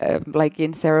like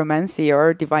in ceromancy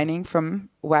or divining from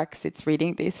wax. It's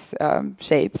reading these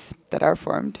shapes that are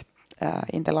formed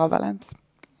in the lava lamps.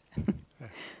 Yeah,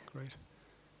 great.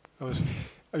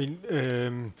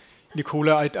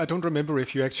 Nikola, I don't remember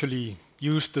if you actually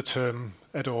used the term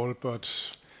at all,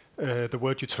 but the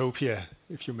word utopia,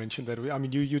 if you mentioned that. I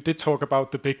mean, you did talk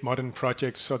about the big modern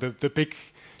projects or the big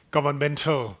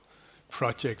governmental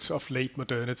projects of late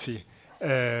modernity,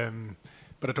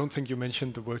 but I don't think you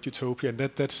mentioned the word utopia. And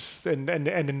that's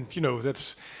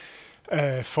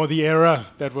for the era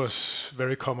that was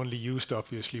very commonly used,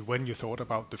 obviously, when you thought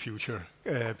about the future.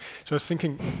 So I was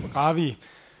thinking, Ravi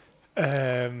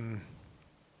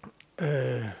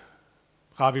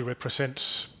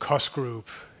represents Cuss Group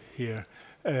here.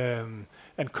 And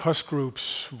Cuss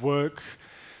Group's work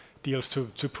deals,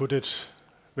 to put it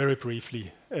very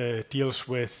briefly, deals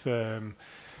with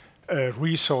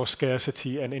resource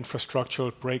scarcity and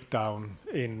infrastructural breakdown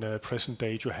in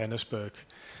present-day Johannesburg.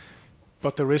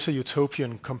 But there is a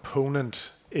utopian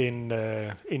component in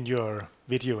your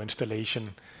video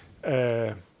installation.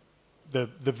 The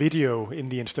video in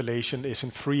the installation is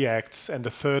in 3 acts, and the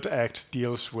 3rd act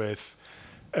deals with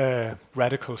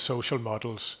radical social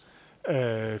models.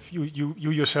 You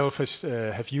yourself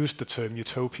have used the term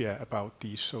utopia about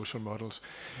these social models.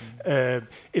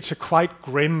 It's a quite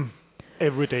grim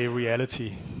everyday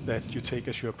reality that you take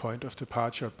as your point of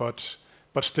departure, but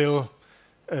still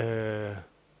you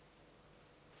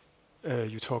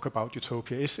talk about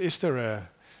utopia. Is there a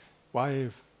why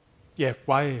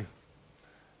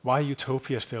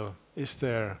utopia still? Is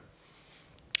there?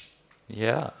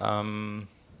 Yeah,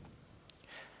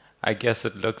 I guess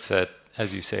it looks at,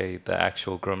 as you say, the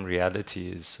actual grim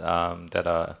realities that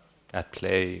are at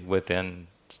play within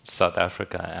South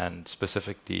Africa and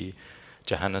specifically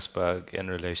Johannesburg in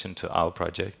relation to our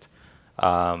project.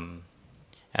 And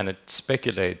it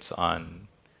speculates on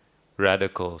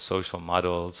radical social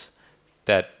models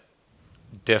that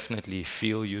definitely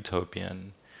feel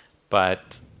utopian,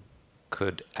 but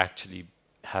could actually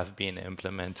have been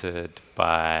implemented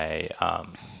by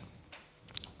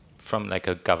from like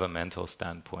a governmental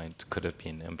standpoint, could have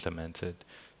been implemented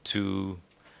to,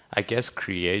 I guess,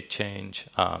 create change,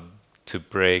 to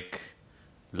break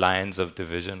lines of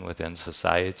division within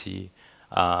society.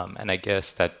 And I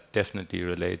guess that definitely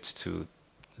relates to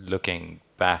looking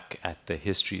back at the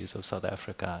histories of South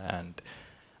Africa and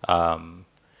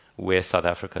where South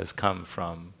Africa has come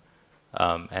from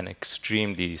an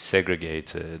extremely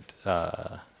segregated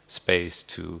space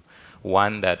to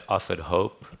one that offered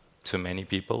hope to many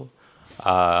people.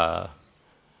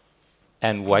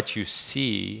 And what you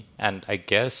see, and I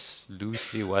guess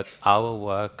loosely what our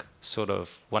work, sort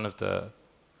of one of the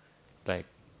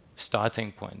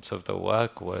starting points of the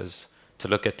work was to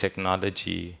look at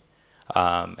technology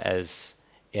as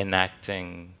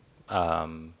enacting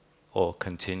or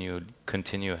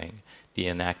continuing the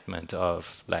enactment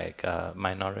of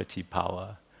minority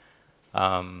power.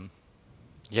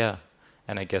 Yeah,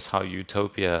 and I guess how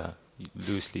utopia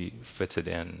loosely fitted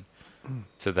in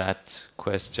to that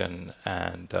question,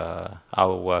 and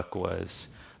our work was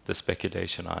the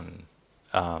speculation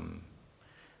on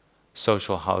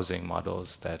social housing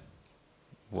models that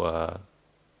were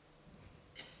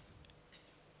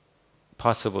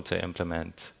possible to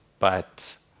implement,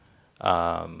 but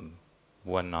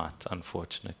were not,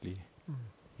 unfortunately.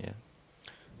 Yeah.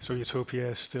 So utopia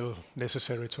is still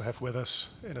necessary to have with us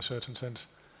in a certain sense?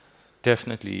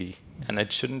 Definitely, and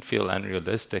it shouldn't feel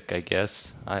unrealistic, I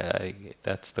guess.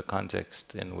 That's the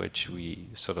context in which we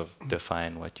sort of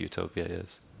define what utopia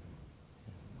is.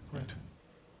 Right.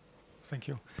 Thank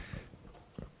you.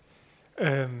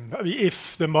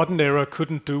 If the modern era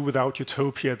couldn't do without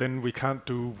utopia, then we can't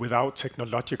do without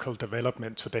technological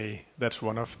development today. That's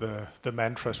one of the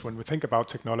mantras. When we think about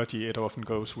technology, it often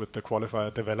goes with the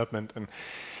qualifier development. And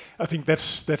I think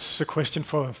that's a question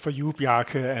for you,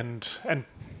 Bjarke, and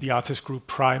the artist group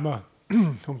Primer,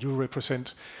 whom you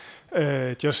represent.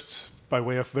 Just by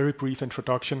way of very brief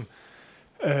introduction,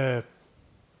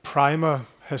 Primer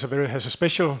has a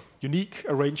special, unique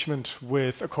arrangement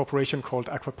with a corporation called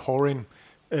Aquaporin,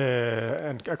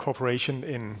 and a corporation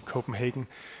in Copenhagen.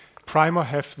 Primer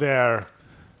have their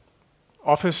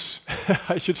office,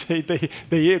 I should say.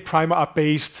 Primer are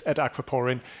based at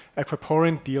Aquaporin.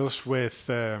 Aquaporin deals with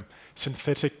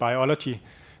synthetic biology.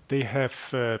 They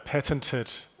have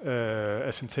patented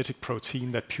a synthetic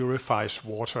protein that purifies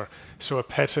water. So a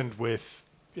patent with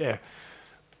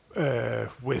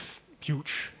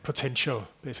huge potential,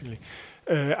 basically.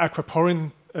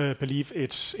 Aquaporin believe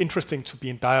it's interesting to be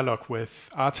in dialogue with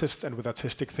artists and with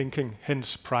artistic thinking,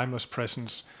 hence Primer's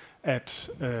presence at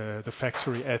the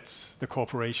factory, at the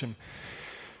corporation.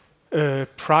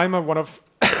 Primer, one of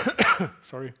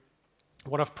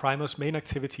Primer's main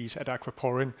activities at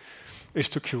Aquaporin is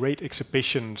to curate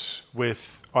exhibitions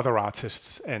with other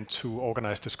artists and to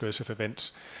organize discursive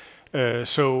events.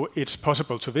 So it's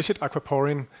possible to visit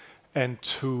Aquaporin and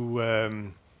to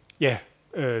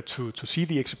see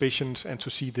the exhibitions and to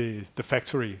see the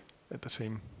factory at the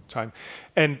same time.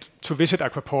 And to visit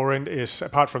Aquaporin is,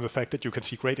 apart from the fact that you can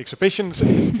see great exhibitions,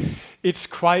 it's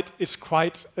quite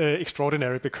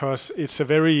extraordinary, because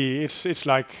it's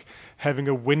like having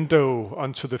a window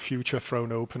onto the future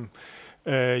thrown open.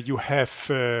 You have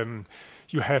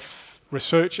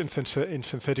research in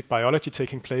synthetic biology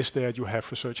taking place there. You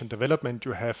have research and development.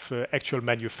 You have actual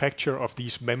manufacture of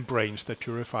these membranes that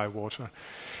purify water.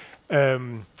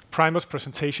 Primer's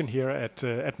presentation here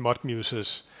at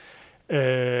Muses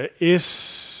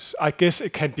is, I guess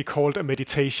it can be called a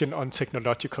meditation on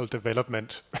technological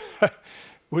development.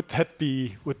 Would that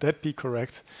be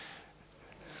correct?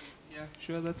 Yeah,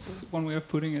 sure, that's one way of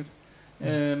putting it.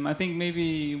 I think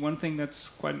maybe one thing that's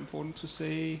quite important to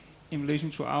say in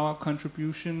relation to our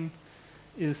contribution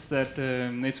is that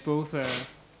it's both an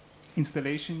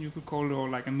installation, you could call it, or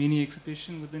like a mini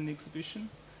exhibition within the exhibition,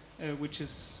 which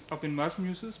is up in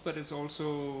Muses, but it's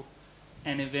also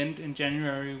an event in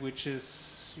January, which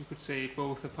is, you could say,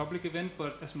 both a public event,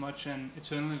 but as much an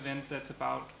eternal event that's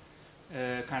about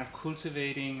kind of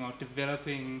cultivating or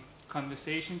developing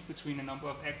conversations between a number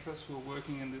of actors who are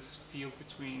working in this field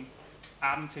between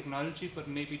art and technology, but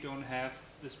maybe don't have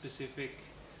the specific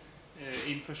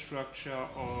infrastructure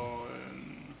or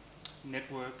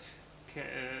network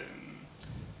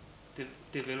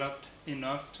developed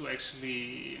enough to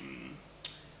actually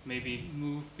maybe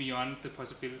move beyond the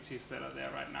possibilities that are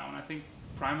there right now. And I think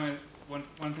Primer is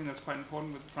one thing that's quite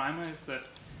important with Primer is that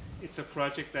it's a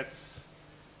project that's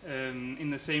in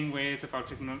the same way it's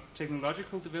about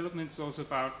technological development, it's also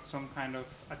about some kind of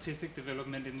artistic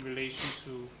development in relation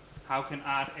to how can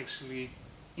art actually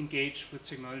engage with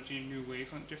technology in new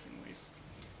ways, on different ways.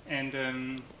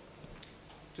 And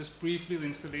just briefly, the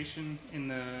installation in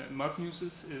the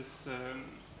Muses is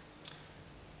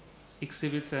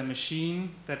exhibits a machine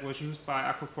that was used by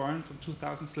Aquaporin from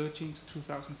 2013 to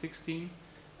 2016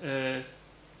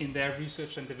 in their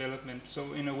research and development.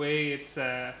 So in a way, it's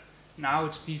now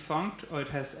it's defunct, or it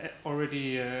has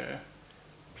already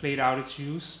played out its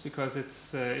use, because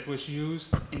it was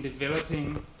used in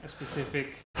developing a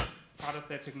specific part of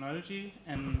their technology,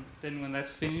 and then when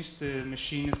that's finished, the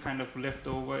machine is kind of left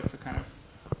over. It's a kind of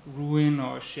ruin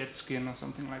or a shed skin or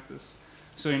something like this.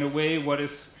 So in a way, what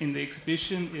is in the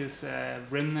exhibition is a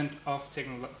remnant of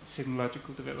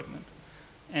technological development.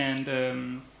 And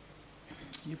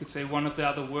you could say one of the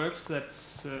other works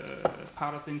that's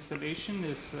part of the installation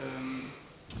is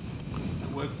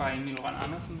a work by Emil Rønn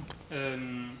Andersen,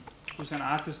 who's an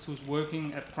artist who's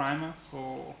working at Primer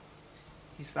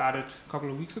he started a couple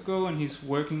of weeks ago, and he's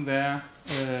working there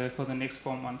for the next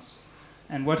 4 months.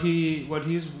 And what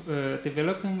he's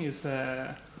developing is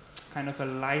a kind of a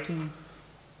lighting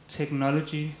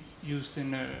technology used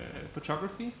in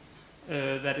photography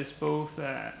that is both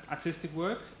artistic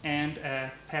work and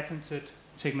a patented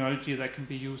technology that can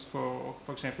be used for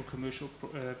example, commercial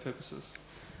purposes.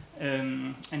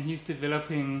 And he's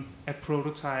developing a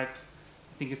prototype.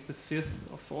 I think it's the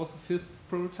fourth or fifth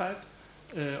prototype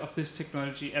of this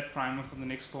technology at Primer for the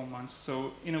next 4 months.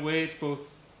 So in a way, it's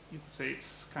both. You could say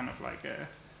it's kind of like a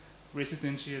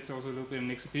residency. It's also a little bit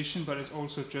an exhibition, but it's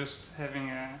also just having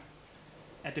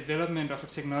a development of a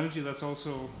technology that's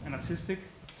also an artistic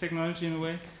technology in a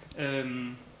way.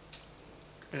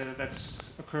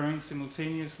 That's occurring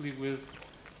simultaneously with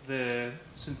the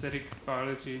synthetic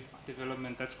biology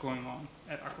development that's going on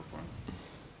at Aquaform.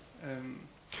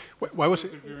 Why was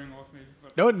it? Veering off maybe,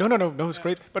 No, it's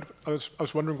great. But I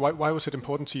was wondering why was it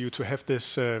important to you to have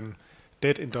this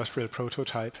dead industrial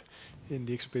prototype in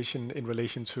the exhibition in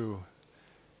relation to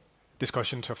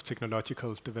discussions of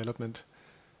technological development?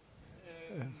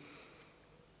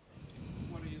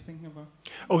 What are you thinking about?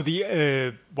 Oh,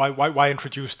 why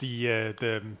introduce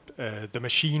the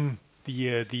machine,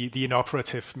 the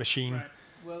inoperative machine? Right.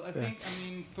 Well, I think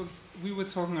we were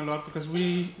talking a lot because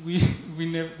we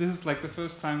never. This is like the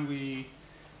first time we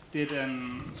did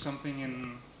something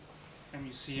in a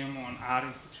museum or an art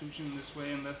institution in this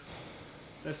way, and that's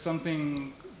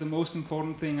something. The most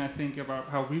important thing I think about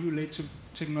how we relate to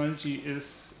technology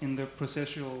is in the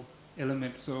processual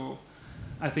element. So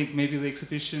I think maybe the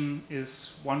exhibition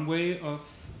is one way of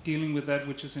dealing with that,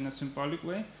 which is in a symbolic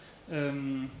way.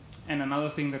 And another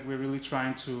thing that we're really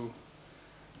trying to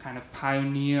kind of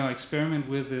pioneer or experiment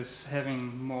with is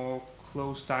having more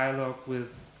close dialogue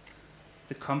with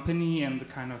the company and the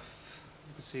kind of,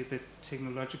 you could say, the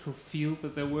technological field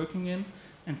that they're working in,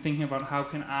 and thinking about how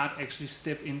can art actually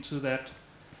step into that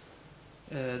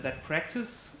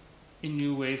practice in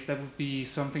new ways. That would be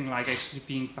something like actually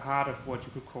being part of what you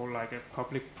could call like a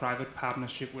public-private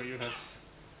partnership, where you have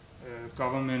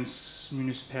governments,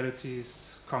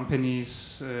 municipalities,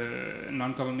 companies,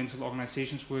 non-governmental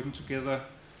organizations working together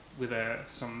with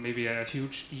maybe a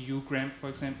huge EU grant, for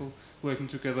example, working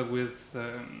together with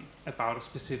about a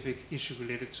specific issue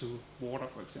related to water,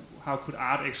 for example. How could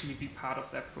art actually be part of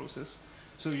that process?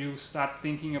 So you start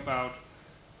thinking about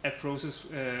a process,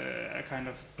 a kind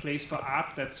of place for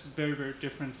art that's very, very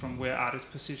different from where art is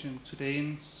positioned today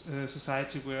in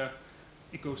society, where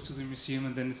it goes to the museum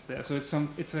and then it's there. So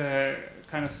it's a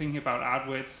kind of thinking about art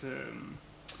where it's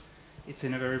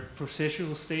in a very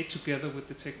processual state together with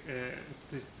the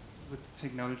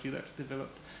technology that's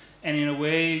developed. And in a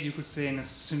way, you could say in a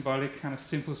symbolic, kind of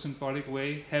simple symbolic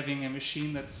way, having a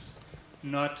machine that's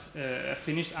not a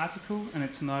finished article, and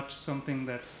it's not something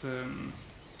that's,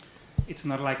 it's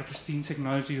not like a pristine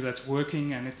technology that's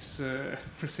working and it's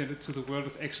presented to the world.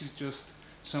 It's actually just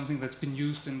something that's been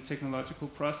used in a technological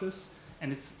process.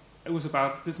 And it was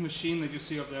about, this machine that you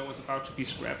see up there was about to be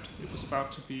scrapped. It was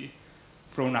about to be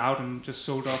thrown out and just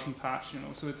sold off in parts,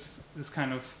 So it's this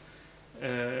kind of,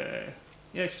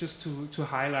 it's just to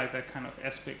highlight that kind of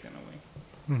aspect in a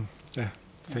way.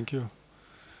 Thank you.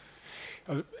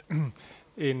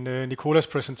 In Nikola's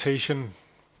presentation,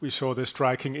 we saw the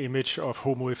striking image of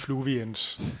Homo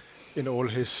effluviens in all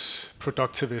his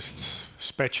productivist,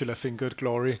 spatula-fingered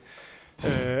glory,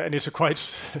 and it's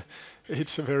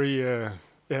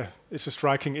a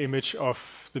striking image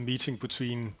of the meeting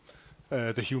between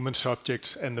the human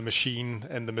subject and the machine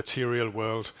and the material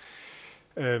world.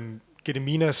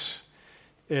 Gedimas,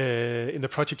 in the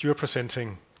project you're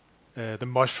presenting, the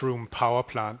mushroom power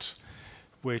plant,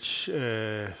 which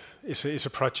is a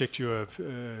project you're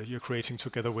creating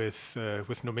together with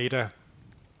Nomeda,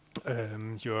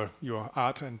 your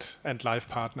art and life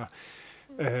partner.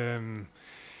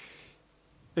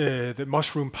 The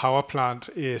mushroom power plant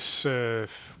is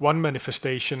one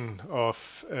manifestation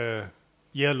of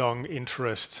year-long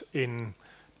interest in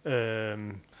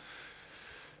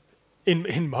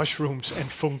mushrooms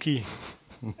and fungi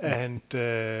and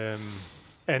their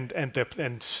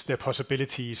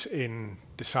possibilities in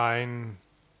design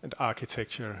and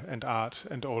architecture and art,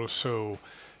 and also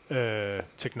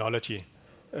technology.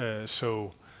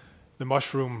 So the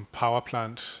mushroom power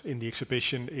plant in the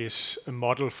exhibition is a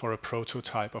model for a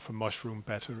prototype of a mushroom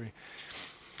battery.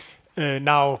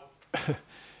 Now,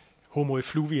 Homo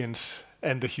effluviens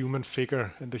and the human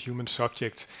figure and the human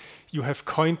subject, you have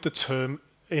coined the term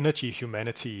energy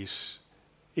humanities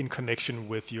in connection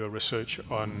with your research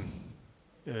on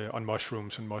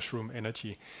mushrooms and mushroom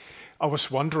energy. I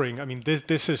was wondering, I mean,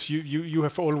 this is you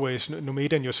have always,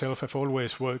 Numeda and yourself have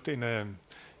always worked in a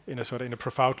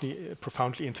profoundly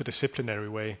interdisciplinary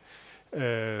way,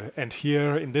 and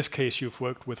here in this case you've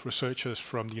worked with researchers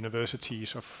from the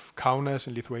universities of Kaunas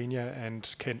in Lithuania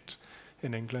and Kent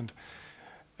in England.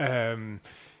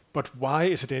 But why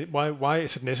is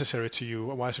it necessary to you,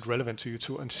 or why is it relevant to you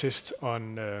to insist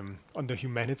on the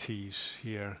humanities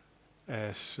here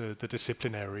as the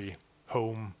disciplinary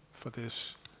home for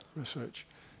this research?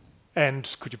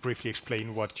 And could you briefly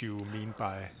explain what you mean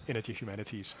by energy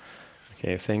humanities?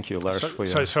 Okay, thank you, Lars.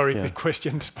 For big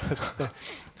questions. But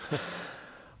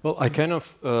well, I kind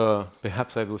of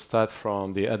perhaps I will start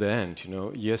from the other end. You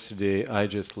know, yesterday I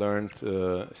just learned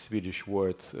a Swedish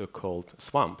word called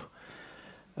swamp.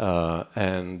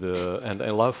 And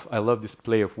I love this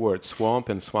play of words, swamp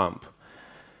and swamp,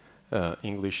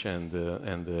 English and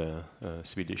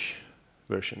Swedish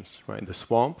versions, right? The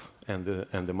swamp and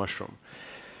the mushroom.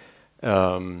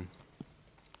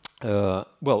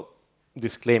 Well,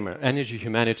 disclaimer: energy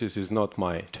humanities is not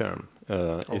my term.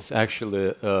 It's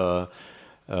actually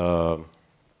Imre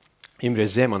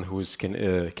Zeman, who is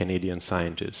a Canadian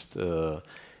scientist.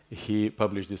 He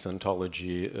published this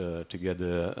anthology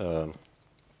together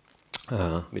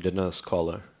with another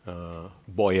scholar,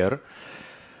 Boyer,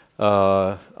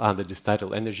 under this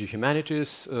title, Energy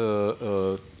Humanities,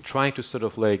 trying to sort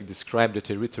of like describe the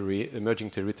territory,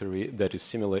 emerging territory that is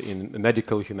similar in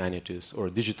medical humanities or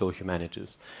digital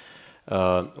humanities.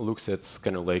 Looks at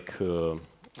kind of like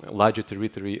larger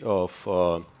territory of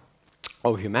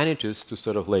humanities to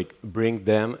sort of like bring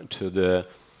them to the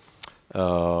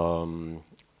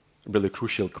really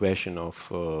crucial question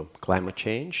of climate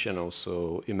change, and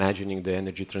also imagining the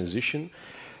energy transition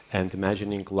and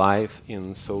imagining life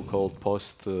in so-called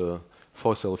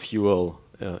post-fossil fuel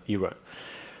era.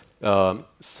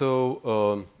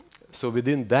 So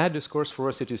within that discourse, for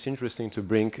us, it is interesting to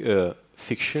bring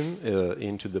fiction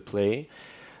into the play,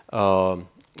 not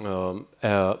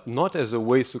as a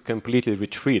way to completely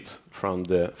retreat from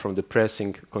the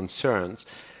pressing concerns,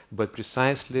 but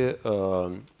precisely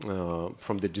from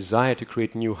the desire to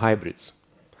create new hybrids.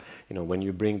 You know, when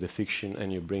you bring the fiction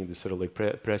and you bring the sort of like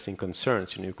pressing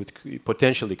concerns, you know, you could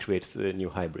potentially create new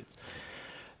hybrids.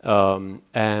 And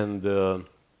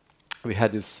we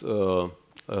had this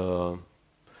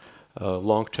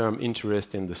long-term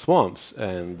interest in the swamps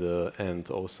and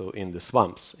also in the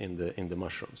swamps in the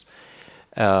mushrooms,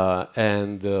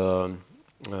 and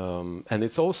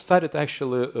it's all started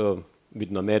actually with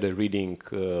Numeda reading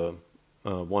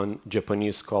one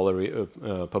Japanese scholarly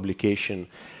publication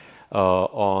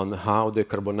on how the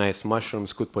carbonized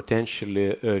mushrooms could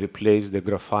potentially replace the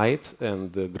graphite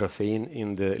and the graphene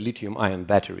in the lithium-ion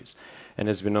batteries. And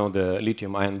as we know, the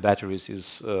lithium-ion batteries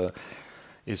is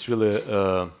really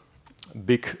a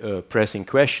big pressing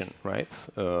question, right?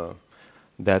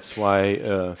 That's why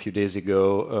a few days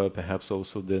ago, perhaps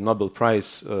also the Nobel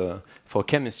Prize for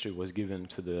chemistry was given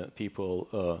to the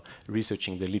people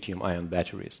researching the lithium-ion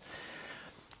batteries.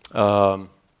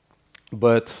 But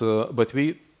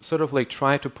we sort of like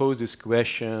try to pose this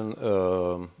question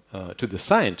to the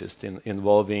scientists,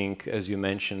 involving, as you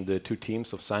mentioned, the two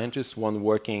teams of scientists, one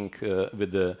working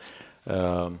with the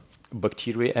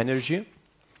bacteria energy,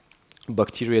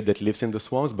 bacteria that lives in the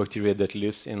swamps, bacteria that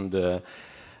lives in the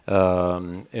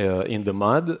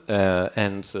mud,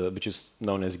 and which is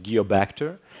known as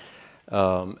Geobacter,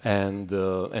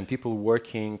 and people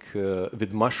working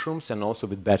with mushrooms and also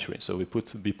with batteries. So we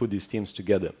put these teams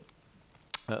together.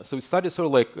 So it started sort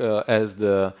of like as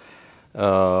the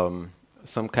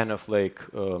some kind of like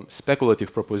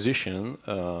speculative proposition,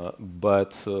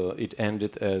 but it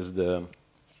ended as a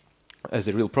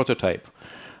real prototype,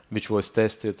 which was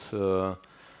tested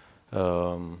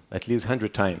at least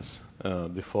 100 times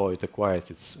before it acquires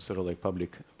its sort of like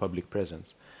public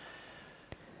presence.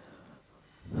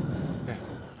 Yeah.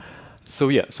 So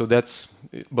yeah, so that's,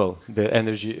 well, the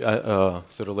energy,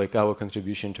 sort of like our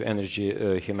contribution to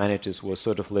energy humanities was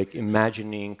sort of like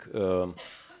imagining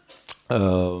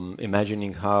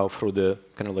how through the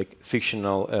kind of like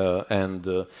fictional and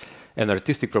an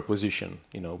artistic proposition,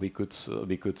 you know, we could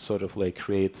sort of like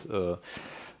create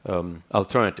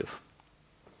alternative.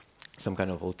 some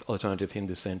kind of alternative in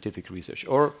the scientific research,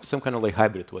 or some kind of like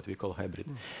hybrid, what we call hybrid.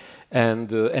 And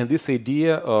this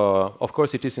idea, of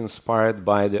course, it is inspired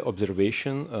by the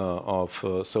observation of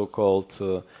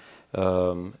so-called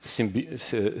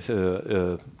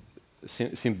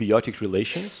symbiotic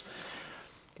relations.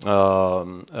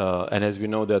 And as we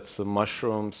know that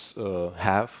mushrooms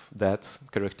have that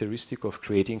characteristic of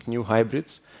creating new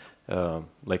hybrids.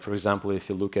 Like, for example, if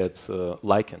you look at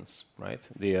lichens, right?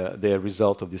 They are a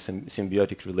result of this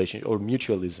symbiotic relation or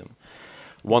mutualism.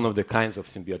 One of the kinds of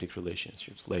symbiotic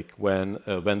relationships, like when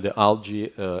the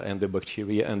algae and the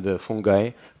bacteria and the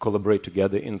fungi collaborate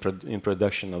together in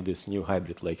production of this new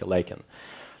hybrid, like a lichen.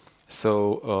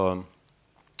 So,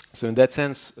 so in that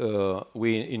sense,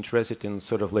 we're interested in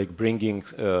sort of like bringing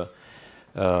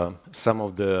some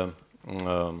of the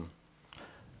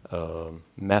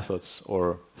methods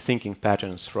or thinking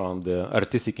patterns from the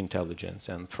artistic intelligence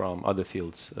and from other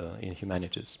fields in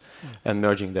humanities, and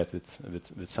merging that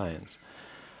with science.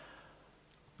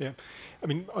 Yeah, I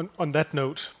mean, on that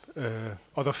note,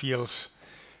 other fields.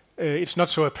 It's not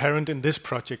so apparent in this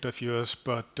project of yours,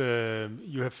 but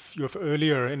you have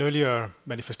earlier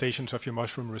manifestations of your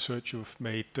mushroom research, you've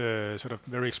made sort of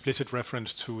very explicit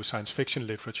reference to science fiction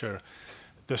literature,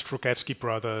 the Strugatsky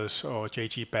brothers or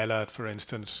J.G. Ballard, for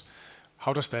instance.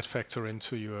 How does that factor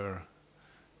into your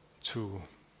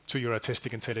your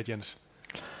artistic intelligence,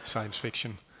 science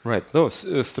fiction? Right. No,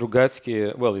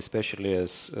 Strugatsky, well, especially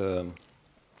as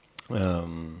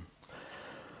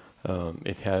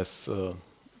it has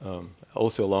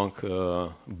also along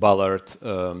Ballard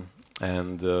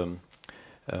and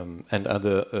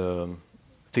other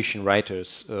fiction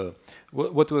writers.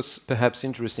 What was perhaps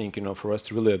interesting, for us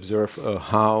to really observe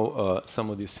how some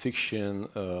of this fiction,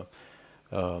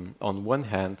 on one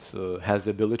hand, has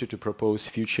the ability to propose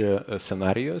future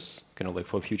scenarios, like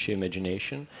for future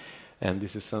imagination, and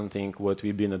this is something what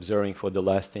we've been observing for the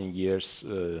last 10 years,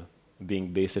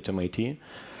 being based at MIT,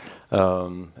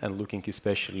 and looking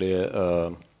especially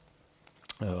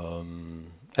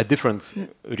at different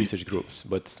research groups,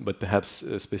 but perhaps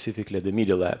specifically at the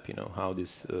Media Lab, how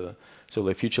this so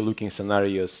like future-looking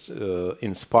scenarios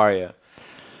inspire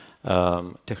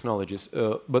technologies.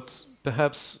 But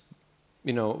perhaps,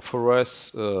 for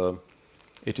us,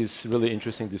 it is really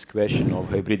interesting, this question of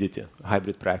hybridity,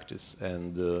 hybrid practice,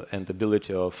 and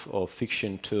ability of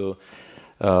fiction to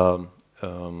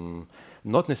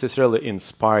not necessarily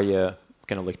inspire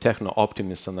kind of like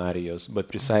techno-optimist scenarios, but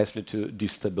precisely to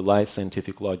destabilize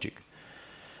scientific logic.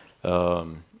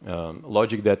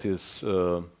 Logic that is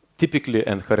typically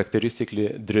and characteristically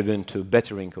driven to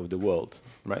bettering of the world,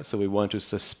 right? So we want to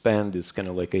suspend this kind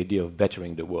of like idea of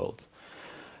bettering the world,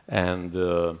 and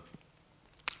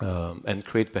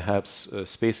create perhaps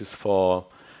spaces for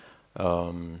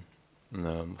the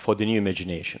new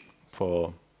imagination,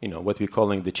 for what we're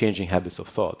calling the changing habits of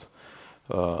thought.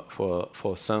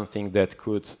 For something that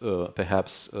could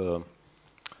perhaps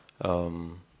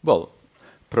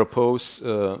propose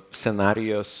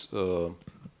scenarios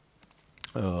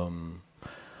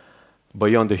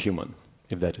beyond the human,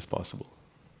 if that is possible.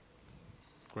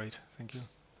 Great, thank you.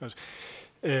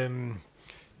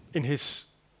 In his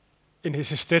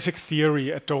aesthetic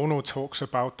theory, Adorno talks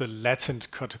about the latent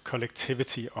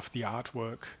collectivity of the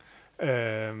artwork.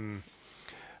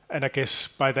 And I guess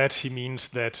by that he means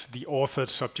that the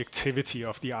author's subjectivity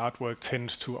of the artwork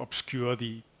tends to obscure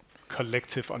the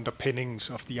collective underpinnings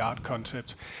of the art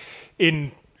concept.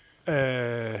 When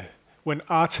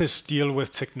artists deal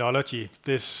with technology,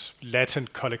 this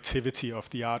latent collectivity of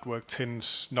the artwork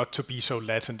tends not to be so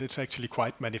latent. It's actually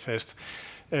quite manifest.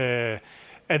 And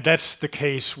that's the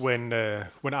case when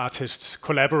artists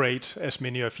collaborate, as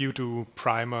many of you do,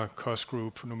 Primer, Cuss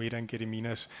Group, Numeet and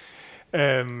Gedimas.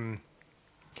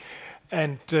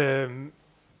 I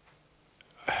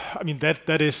mean,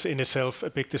 that is in itself a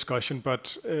big discussion,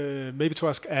 but maybe to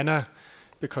ask Anna,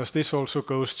 because this also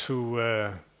goes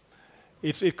to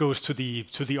it goes to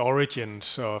the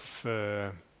origins of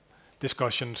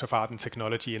discussions of art and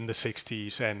technology in the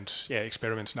 60s, and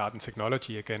experiments in art and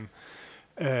technology again.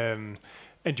 And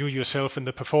you yourself, in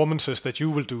the performances that you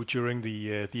will do during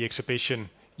the exhibition,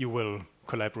 you will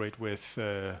collaborate with,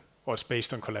 or it's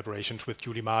based on collaborations with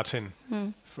Julie Martin,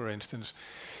 for instance.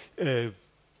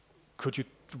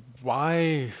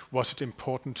 Why was it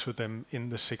important to them in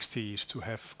the 60s to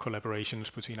have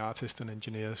collaborations between artists and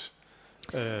engineers?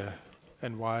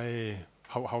 And why?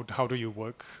 How do you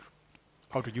work?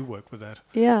 How do you work with that?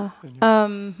 Yeah.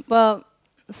 Well,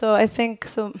 so I think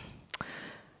so.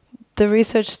 The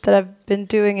research that I've been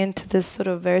doing into this sort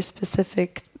of very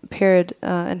specific period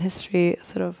in history,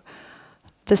 sort of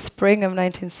the spring of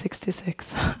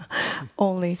 1966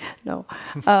 only. No,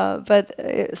 but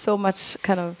so much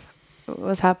kind of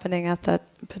was happening at that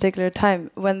particular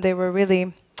time when they were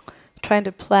really trying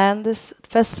to plan this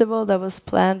festival that was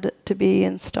planned to be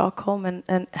in Stockholm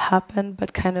and happened,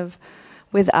 but kind of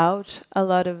without a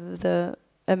lot of the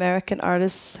American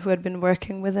artists who had been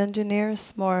working with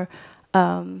engineers, more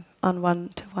on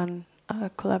one-to-one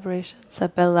collaborations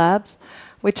at Bell Labs,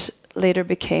 which later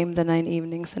became the 9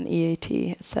 Evenings and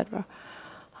EAT, etc.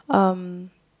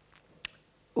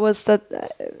 Was that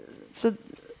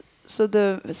so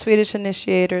the Swedish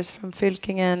initiators from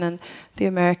Fylkingen and the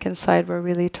American side were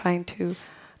really trying to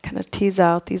kind of tease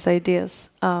out these ideas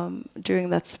during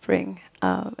that spring.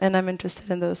 And I'm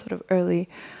interested in those sort of early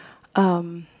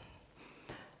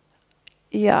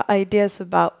ideas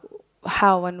about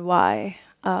how and why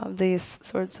these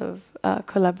sorts of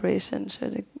collaborations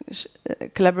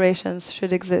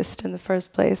should exist in the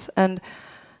first place. And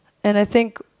I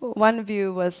think one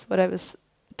view was what I was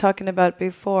talking about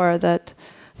before, that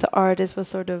the artist was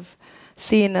sort of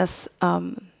seen as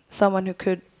someone who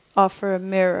could offer a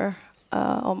mirror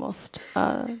almost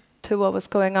to what was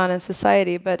going on in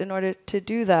society. But in order to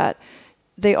do that,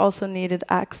 they also needed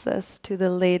access to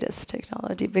the latest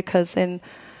technology, because in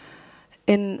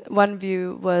one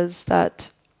view was that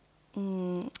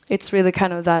it's really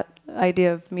kind of that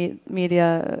idea of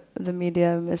media, the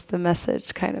medium is the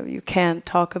message, kind of. You can't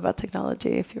talk about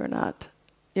technology if you're not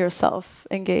yourself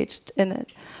engaged in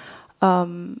it.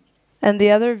 And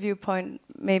the other viewpoint,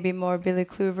 maybe more Billy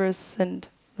Kluver's and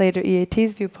later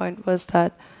EAT's viewpoint, was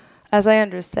that, as I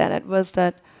understand it, was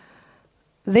that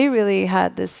they really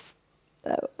had this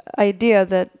idea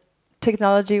that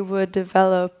technology would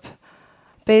develop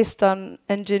based on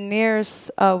engineers'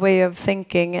 way of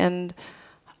thinking and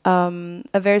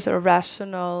a very sort of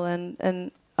rational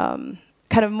and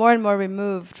kind of more and more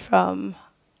removed from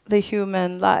the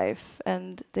human life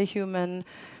and the human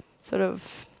sort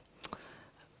of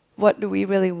what do we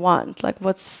really want, like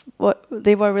what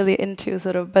they were really into,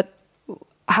 sort of. But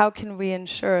how can we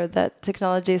ensure that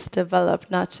technology is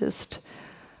developed not just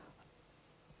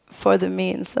for the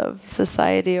means of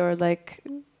society or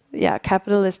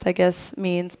capitalist, I guess,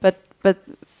 means, but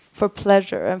for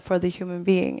pleasure and for the human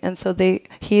being. And so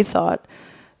he thought,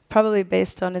 probably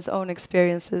based on his own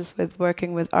experiences with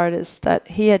working with artists, that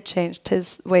he had changed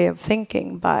his way of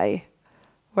thinking by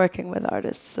working with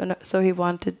artists. So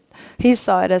he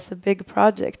saw it as a big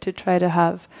project to try to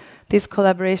have these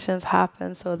collaborations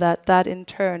happen, so that in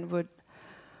turn would,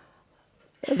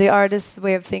 the artist's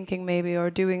way of thinking maybe, or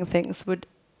doing things, would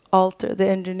alter the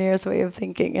engineer's way of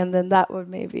thinking, and then that would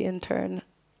maybe in turn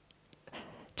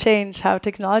change how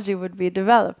technology would be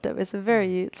developed. It was a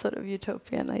very sort of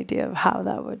utopian idea of how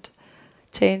that would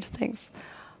change things.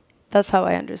 That's how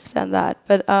I understand that.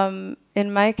 But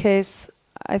in my case,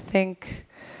 I think,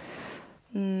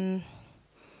 I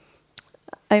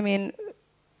mean,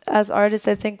 as artists,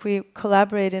 I think we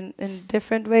collaborate in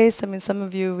different ways. I mean, some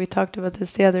of you, we talked about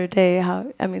this the other day,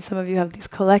 some of you have these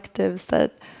collectives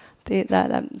that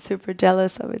I'm super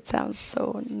jealous of. It sounds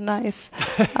so nice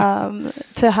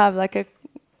to have like a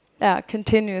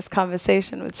continuous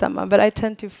conversation with someone. But I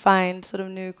tend to find sort of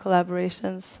new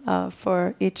collaborations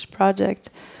for each project.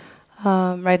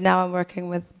 Right now I'm working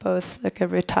with both like a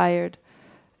retired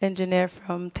engineer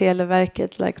from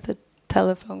Televerket, like the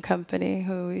telephone company,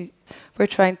 who we're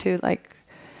trying to like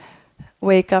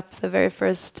wake up the very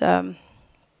first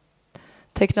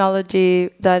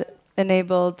technology that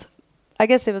enabled, I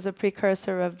guess it was a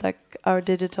precursor of like our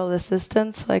digital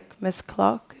assistants, like Miss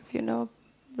Clock, if you know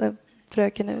the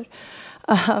Fröken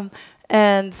Ur.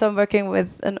 And so I'm working with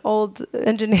an old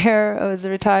engineer who is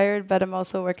retired, but I'm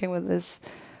also working with this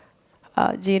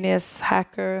genius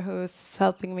hacker who's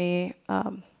helping me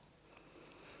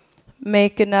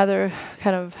make another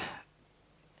kind of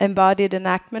embodied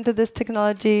enactment of this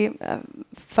technology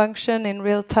function in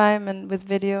real time and with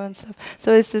video and stuff.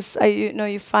 So it's this,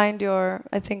 you find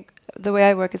I think the way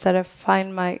I work is that I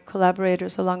find my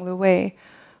collaborators along the way.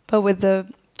 But with the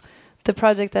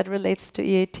project that relates to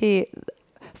EAT,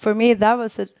 for me that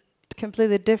was a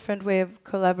completely different way of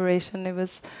collaboration.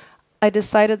 I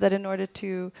decided that in order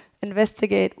to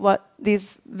investigate what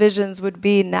these visions would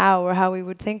be now, or how we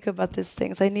would think about these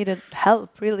things, I needed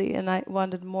help, really, and I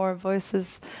wanted more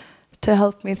voices to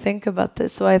help me think about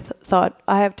this. So I thought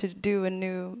I have to do a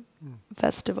new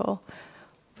festival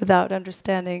without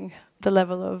understanding the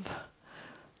level of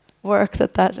work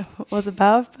that was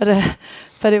about.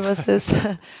 But it was this,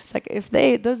 it's like, if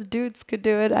those dudes could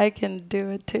do it, I can do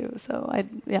it too. So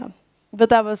but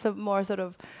that was a more sort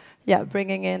of,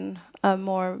 bringing in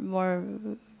more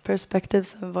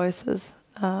perspectives and voices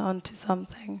onto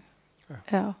something. Yeah.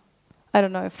 Yeah. I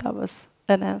don't know if that was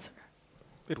an answer.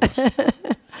 It was.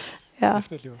 Yeah.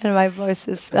 Definitely was. And my voice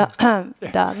is done.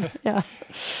 Yeah.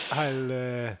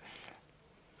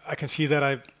 I can see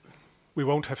that we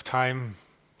won't have time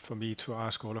for me to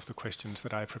ask all of the questions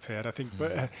that I prepared. I think,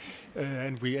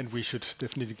 and we should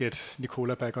definitely get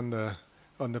Nikola back on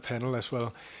the panel as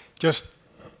well. Just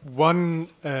one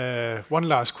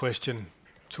last question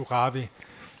to Ravi,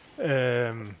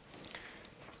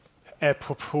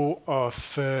 apropos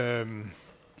of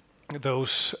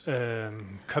those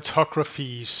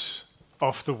cartographies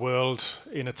of the world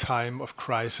in a time of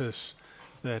crisis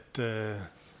that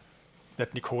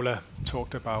Nikola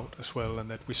talked about as well, and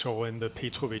that we saw in the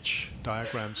Petrović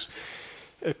diagrams.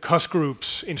 Cuss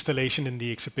Group's installation in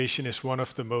the exhibition is one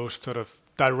of the most sort of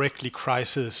directly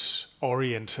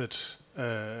crisis-oriented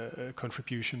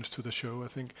contributions to the show, I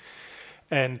think.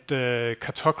 And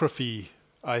cartography,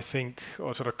 I think,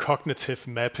 or sort of cognitive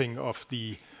mapping of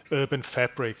the urban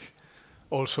fabric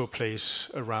also plays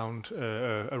a role,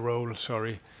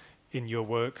 in your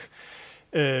work.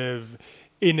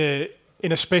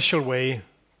 In a special way,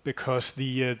 because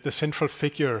the central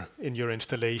figure in your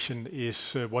installation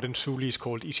is what in Zulu is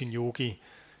called isinyogi,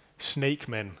 snake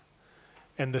men.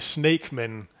 And the snake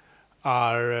men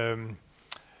are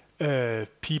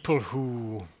people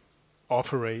who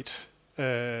operate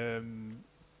in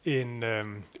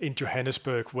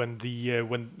Johannesburg when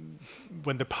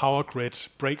the power grid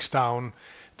breaks down.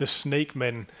 The snake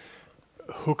men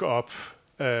hook up.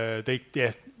 They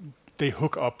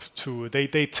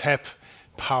tap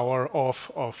power off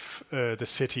of the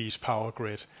city's power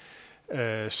grid,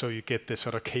 so you get this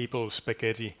sort of cable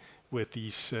spaghetti with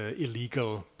these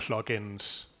illegal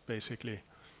plugins, basically.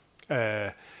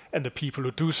 And the people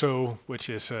who do so, which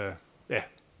is a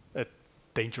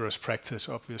dangerous practice,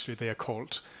 obviously, they are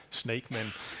called snake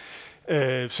men.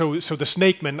 So the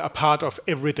snake men are part of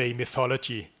everyday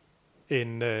mythology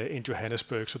in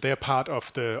Johannesburg. So they are part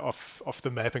of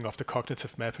the mapping, of the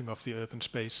cognitive mapping of the urban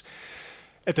space.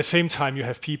 At the same time, you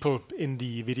have people in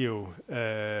the video,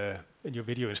 in your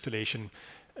video installation,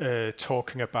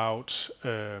 talking about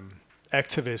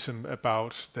activism,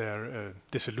 about their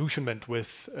disillusionment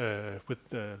with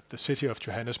the city of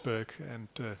Johannesburg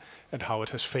and how it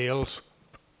has failed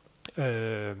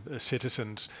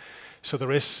citizens. So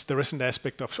there is an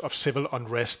aspect of civil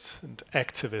unrest and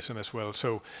activism as well.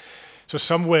 So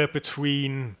somewhere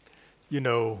between,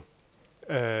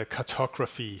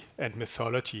 cartography and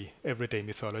mythology, everyday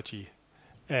mythology,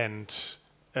 and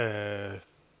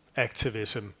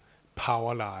activism,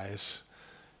 power lies.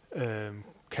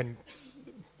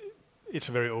 It's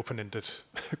a very open-ended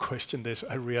question, this,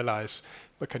 I realize,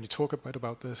 but can you talk a bit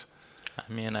about this? I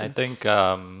mean, I think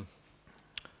to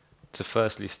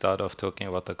firstly start off talking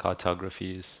about the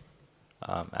cartographies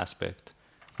aspect,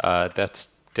 that's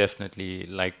definitely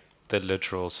like the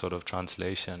literal sort of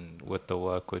translation with the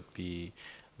work would be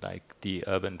like the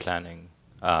urban planning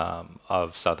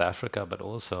of South Africa, but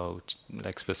also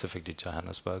like specifically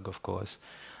Johannesburg, of course,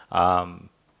 and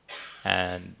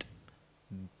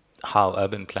how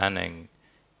urban planning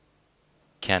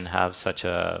can have such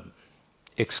a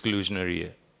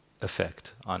exclusionary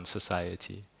effect on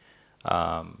society.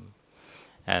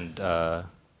 And the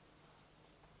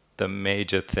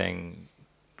major thing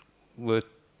with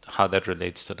how that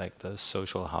relates to like the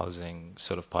social housing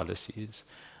sort of policies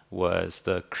was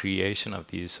the creation of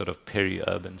these sort of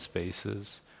peri-urban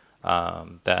spaces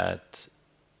that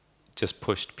just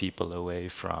pushed people away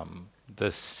from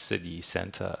the city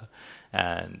center.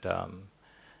 And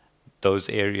those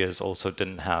areas also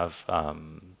didn't have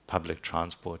public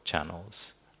transport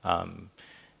channels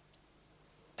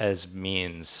as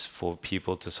means for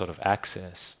people to sort of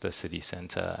access the city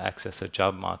center, access a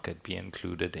job market, be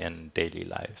included in daily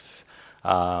life.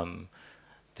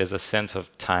 There's a sense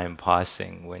of time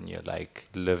passing when you're like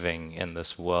living in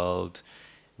this world,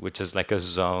 which is like a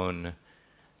zone,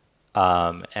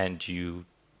 and you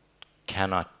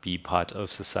cannot be part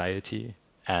of society.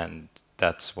 And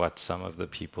that's what some of the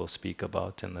people speak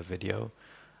about in the video.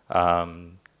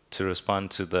 To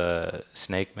respond to the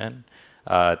snake men,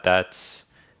 that's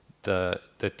the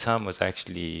term was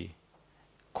actually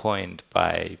coined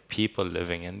by people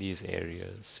living in these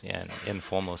areas and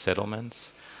informal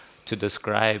settlements to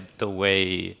describe the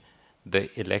way the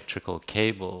electrical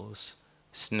cables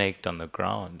snaked on the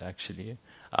ground, actually.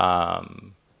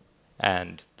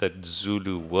 And the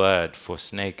Zulu word for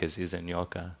snake is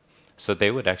izinyoka. So they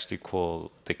would actually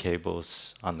call the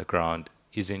cables on the ground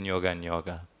izinyoga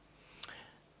nyoga.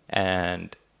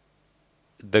 And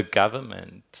the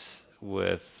government,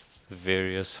 with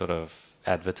various sort of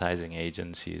advertising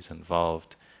agencies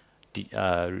involved,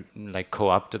 like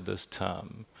co-opted this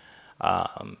term,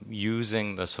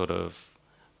 using the sort of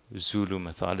Zulu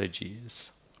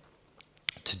mythologies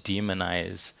to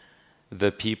demonize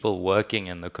the people working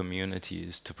in the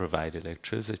communities to provide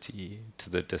electricity to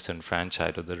the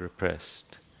disenfranchised or the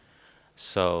repressed.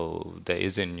 So the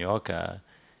Izinyoka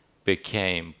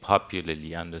became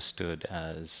popularly understood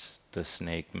as the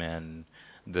snake man,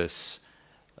 this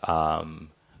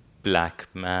black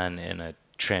man in a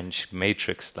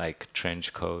matrix-like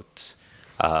trench coat,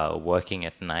 working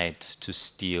at night to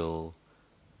steal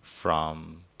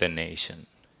from the nation.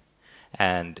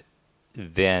 And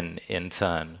then, in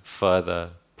turn,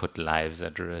 further put lives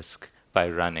at risk by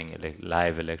running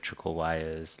live electrical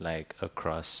wires, like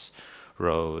across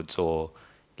roads, or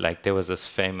like there was this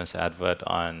famous advert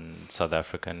on South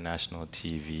African national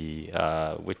TV,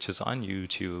 which is on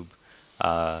YouTube,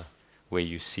 where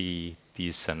you see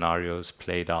these scenarios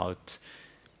played out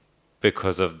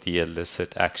because of the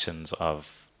illicit actions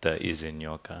of the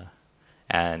Izinyoka.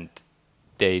 And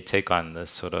they take on this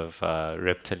sort of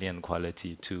reptilian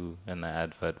quality too in the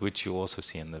advert, which you also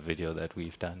see in the video that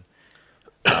we've done.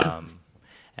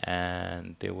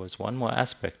 And there was one more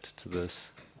aspect to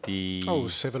this.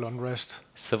 Civil unrest.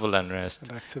 Civil unrest,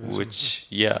 and activism. which,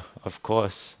 yeah, of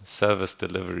course, service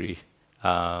delivery.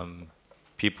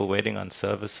 People waiting on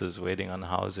services, waiting on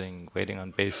housing, waiting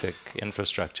on basic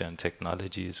infrastructure and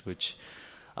technologies which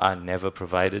are never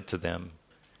provided to them.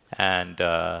 And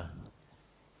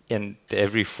in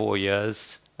every 4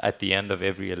 years, at the end of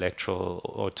every electoral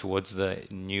or towards the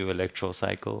new electoral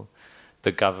cycle,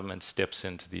 the government steps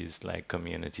into these like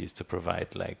communities to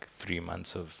provide like 3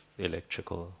 months of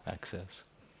electrical access.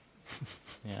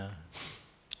 Yeah.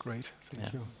 Great,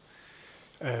 thank you.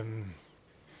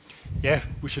 Yeah,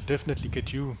 we should definitely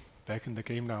get you back in the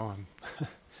game now.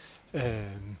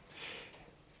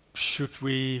 Should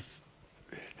we?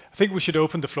 I think we should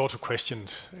open the floor to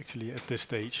questions actually at this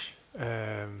stage.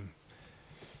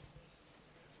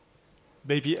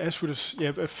 Maybe as with us,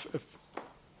 yeah.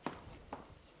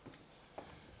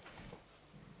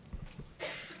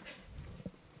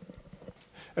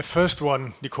 A first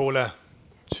one, Nikola,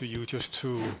 to you, just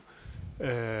to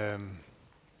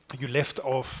you left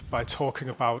off by talking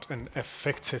about an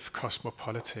affective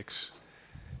cosmopolitics.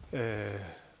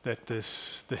 That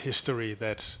the history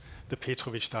that the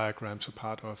Petrović diagrams are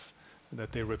part of,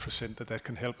 that they represent, that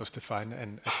can help us define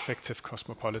an affective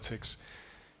cosmopolitics.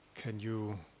 Can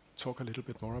you talk a little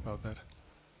bit more about that?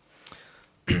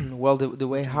 Well, the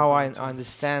way how I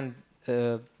understand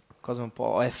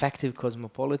effective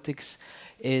cosmopolitics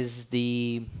is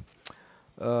the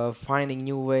finding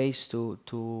new ways to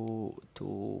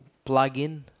plug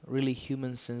in really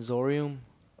human sensorium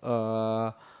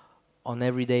on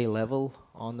everyday level,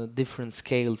 on the different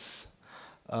scales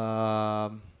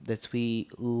that we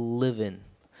live in,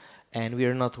 and we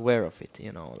are not aware of it.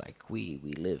 You know, like we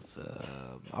live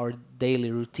our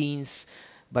daily routines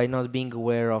by not being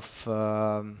aware of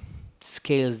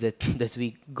scales that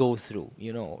we go through.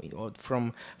 You know,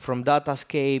 from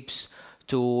datascapes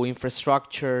to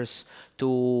infrastructures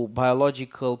to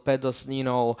biological biosphere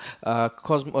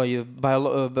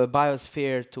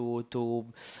to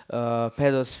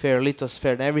pedosphere,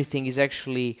 lithosphere, and everything is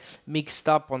actually mixed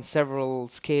up on several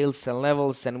scales and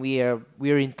levels, and we are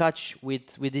in touch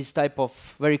with this type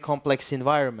of very complex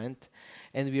environment,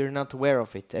 and we are not aware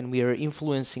of it, and we are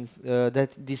influencing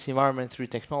this environment through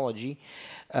technology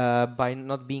by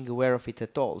not being aware of it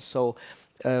at all. So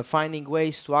finding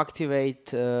ways to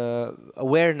activate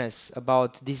awareness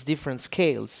about these different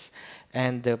scales,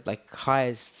 and the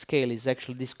highest scale is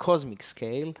actually this cosmic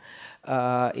scale,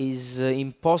 is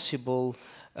impossible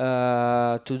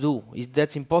to do.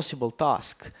 That's impossible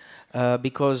task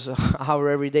because our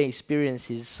everyday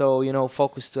experience is so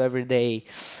focused to everyday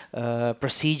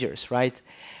procedures, right?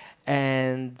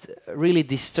 And really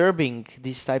disturbing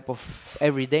this type of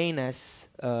everydayness,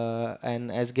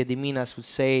 and as Gedimas would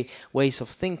say, ways of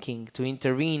thinking, to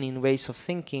intervene in ways of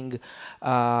thinking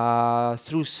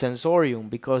through sensorium,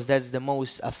 because that's the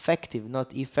most effective,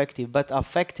 not effective, but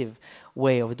effective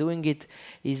way of doing it,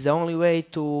 is the only way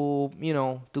to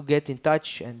get in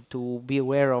touch and to be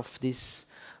aware of this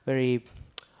very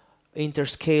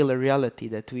interscalar reality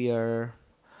that we are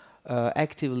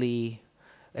actively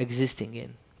existing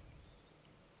in.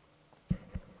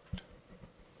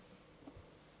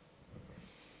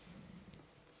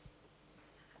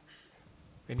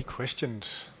 Any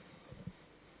questions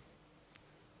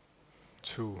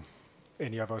to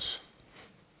any of us?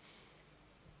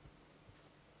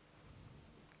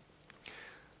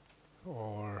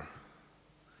 Or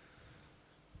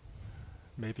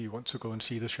maybe you want to go and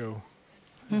see the show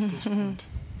at this point.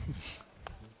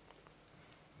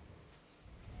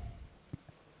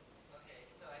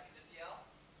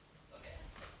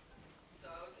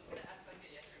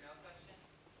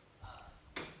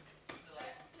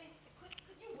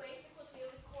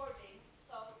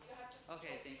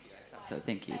 So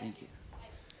thank you.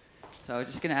 So I was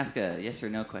just going to ask a yes or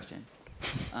no question.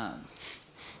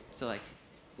 So like,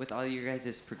 with all your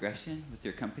guys' progression with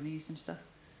your companies and stuff,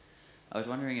 I was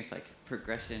wondering if like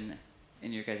progression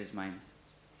in your guys' mind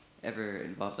ever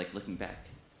involved like looking back,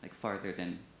 like farther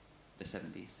than the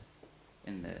 70s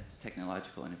in the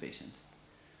technological innovations.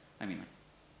 I mean like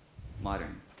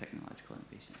modern technological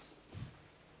innovations.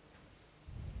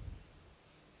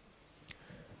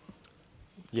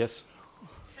 Yes.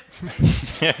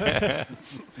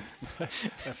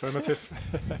 Affirmative.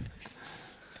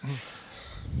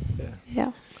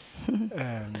 Yeah.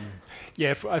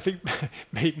 Yeah, I think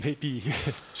maybe.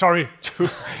 Sorry to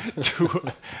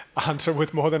answer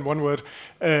with more than one word.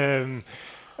 I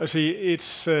see.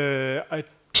 It's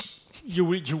you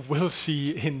will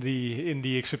see in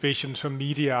the exhibition some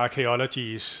media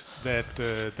archaeologies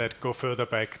that go further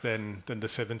back than the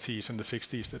 70s and the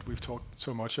 60s that we've talked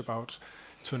so much about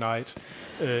tonight.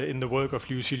 In the work of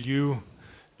Lucy Liu,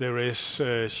 there is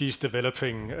she's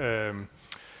developing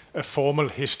a formal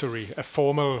history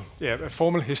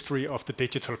of the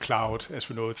digital cloud, as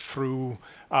we know it, through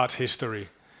art history,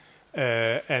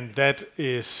 and that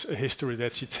is a history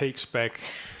that she takes back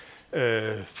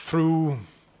through,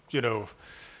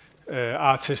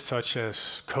 artists such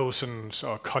as Cousins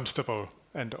or Constable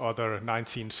and other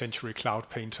 19th century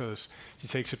cloud painters. She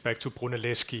takes it back to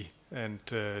Brunelleschi and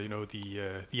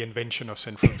the invention of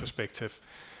central perspective.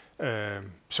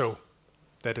 So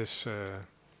that is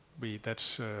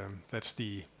that's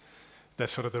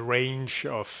sort of the range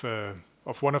of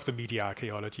one of the media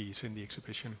archaeologies in the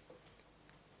exhibition.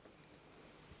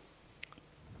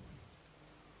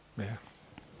 Yeah.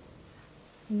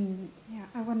 Yeah,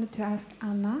 I wanted to ask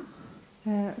Anna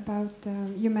about,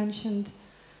 you mentioned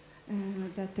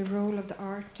that the role of the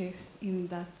artist in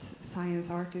that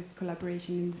science-artist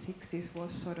collaboration in the 60s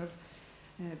was sort of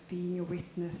being a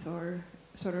witness or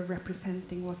sort of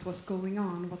representing what was going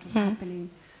on, what was happening.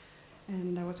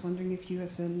 And I was wondering if you,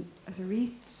 as a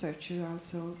researcher,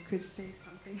 also could say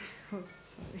something. Oh,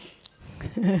 sorry.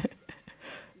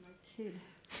 My kid.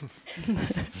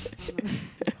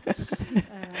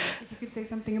 If you could say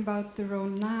something about the role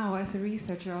now as a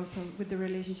researcher, also with the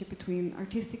relationship between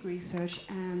artistic research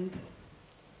and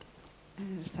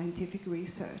scientific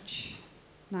research.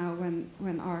 Now,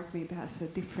 when art maybe has a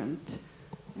different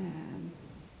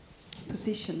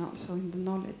position also in the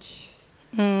knowledge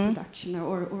production,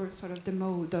 or sort of the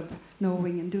mode of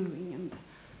knowing and doing,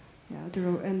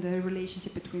 and the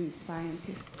relationship between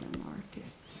scientists and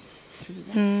artists through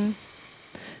that.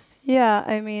 Yeah,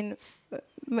 I mean,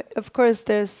 of course,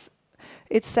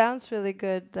 it sounds really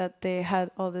good that they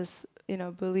had all this,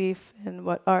 belief in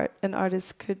what an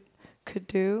artist could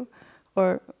do,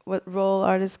 or what role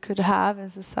artists could have in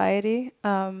society.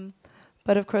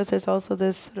 But of course, there's also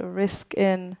this sort of risk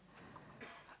in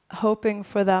hoping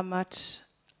for that much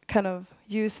kind of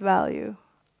use value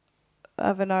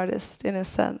of an artist, in a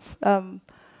sense,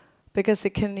 because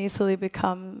it can easily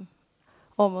become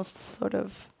almost sort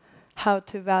of how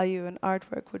to value an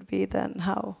artwork would be then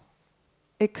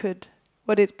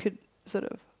what it could sort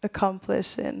of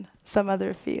accomplish in some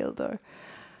other field, or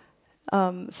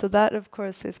so that of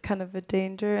course is kind of a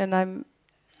danger. And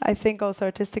I think also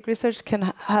artistic research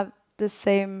can have the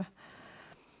same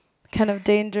kind of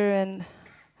danger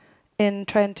in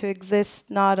trying to exist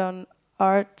not on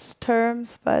art's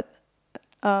terms, but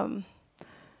I'm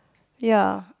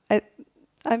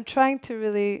trying to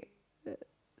really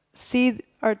see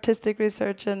artistic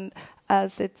research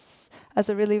as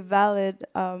a really valid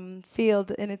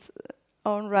field in its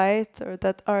own right, or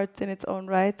that art in its own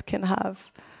right can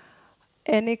have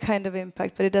any kind of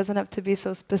impact, but it doesn't have to be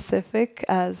so specific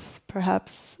as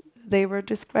perhaps they were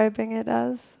describing it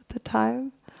as at the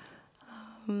time.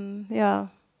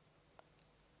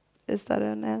 Is that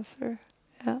an answer?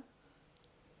 Yeah.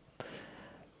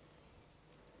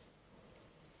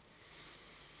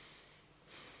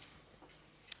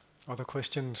 Other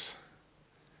questions?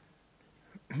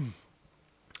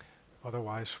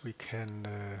 Otherwise, we can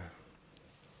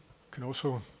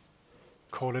also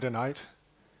call it a night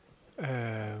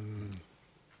and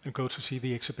go to see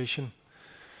the exhibition.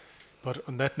 But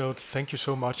on that note, thank you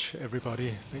so much,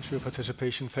 everybody. Thanks for your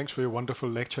participation. Thanks for your wonderful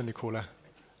lecture, Nikola.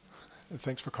 And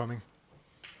thanks for coming.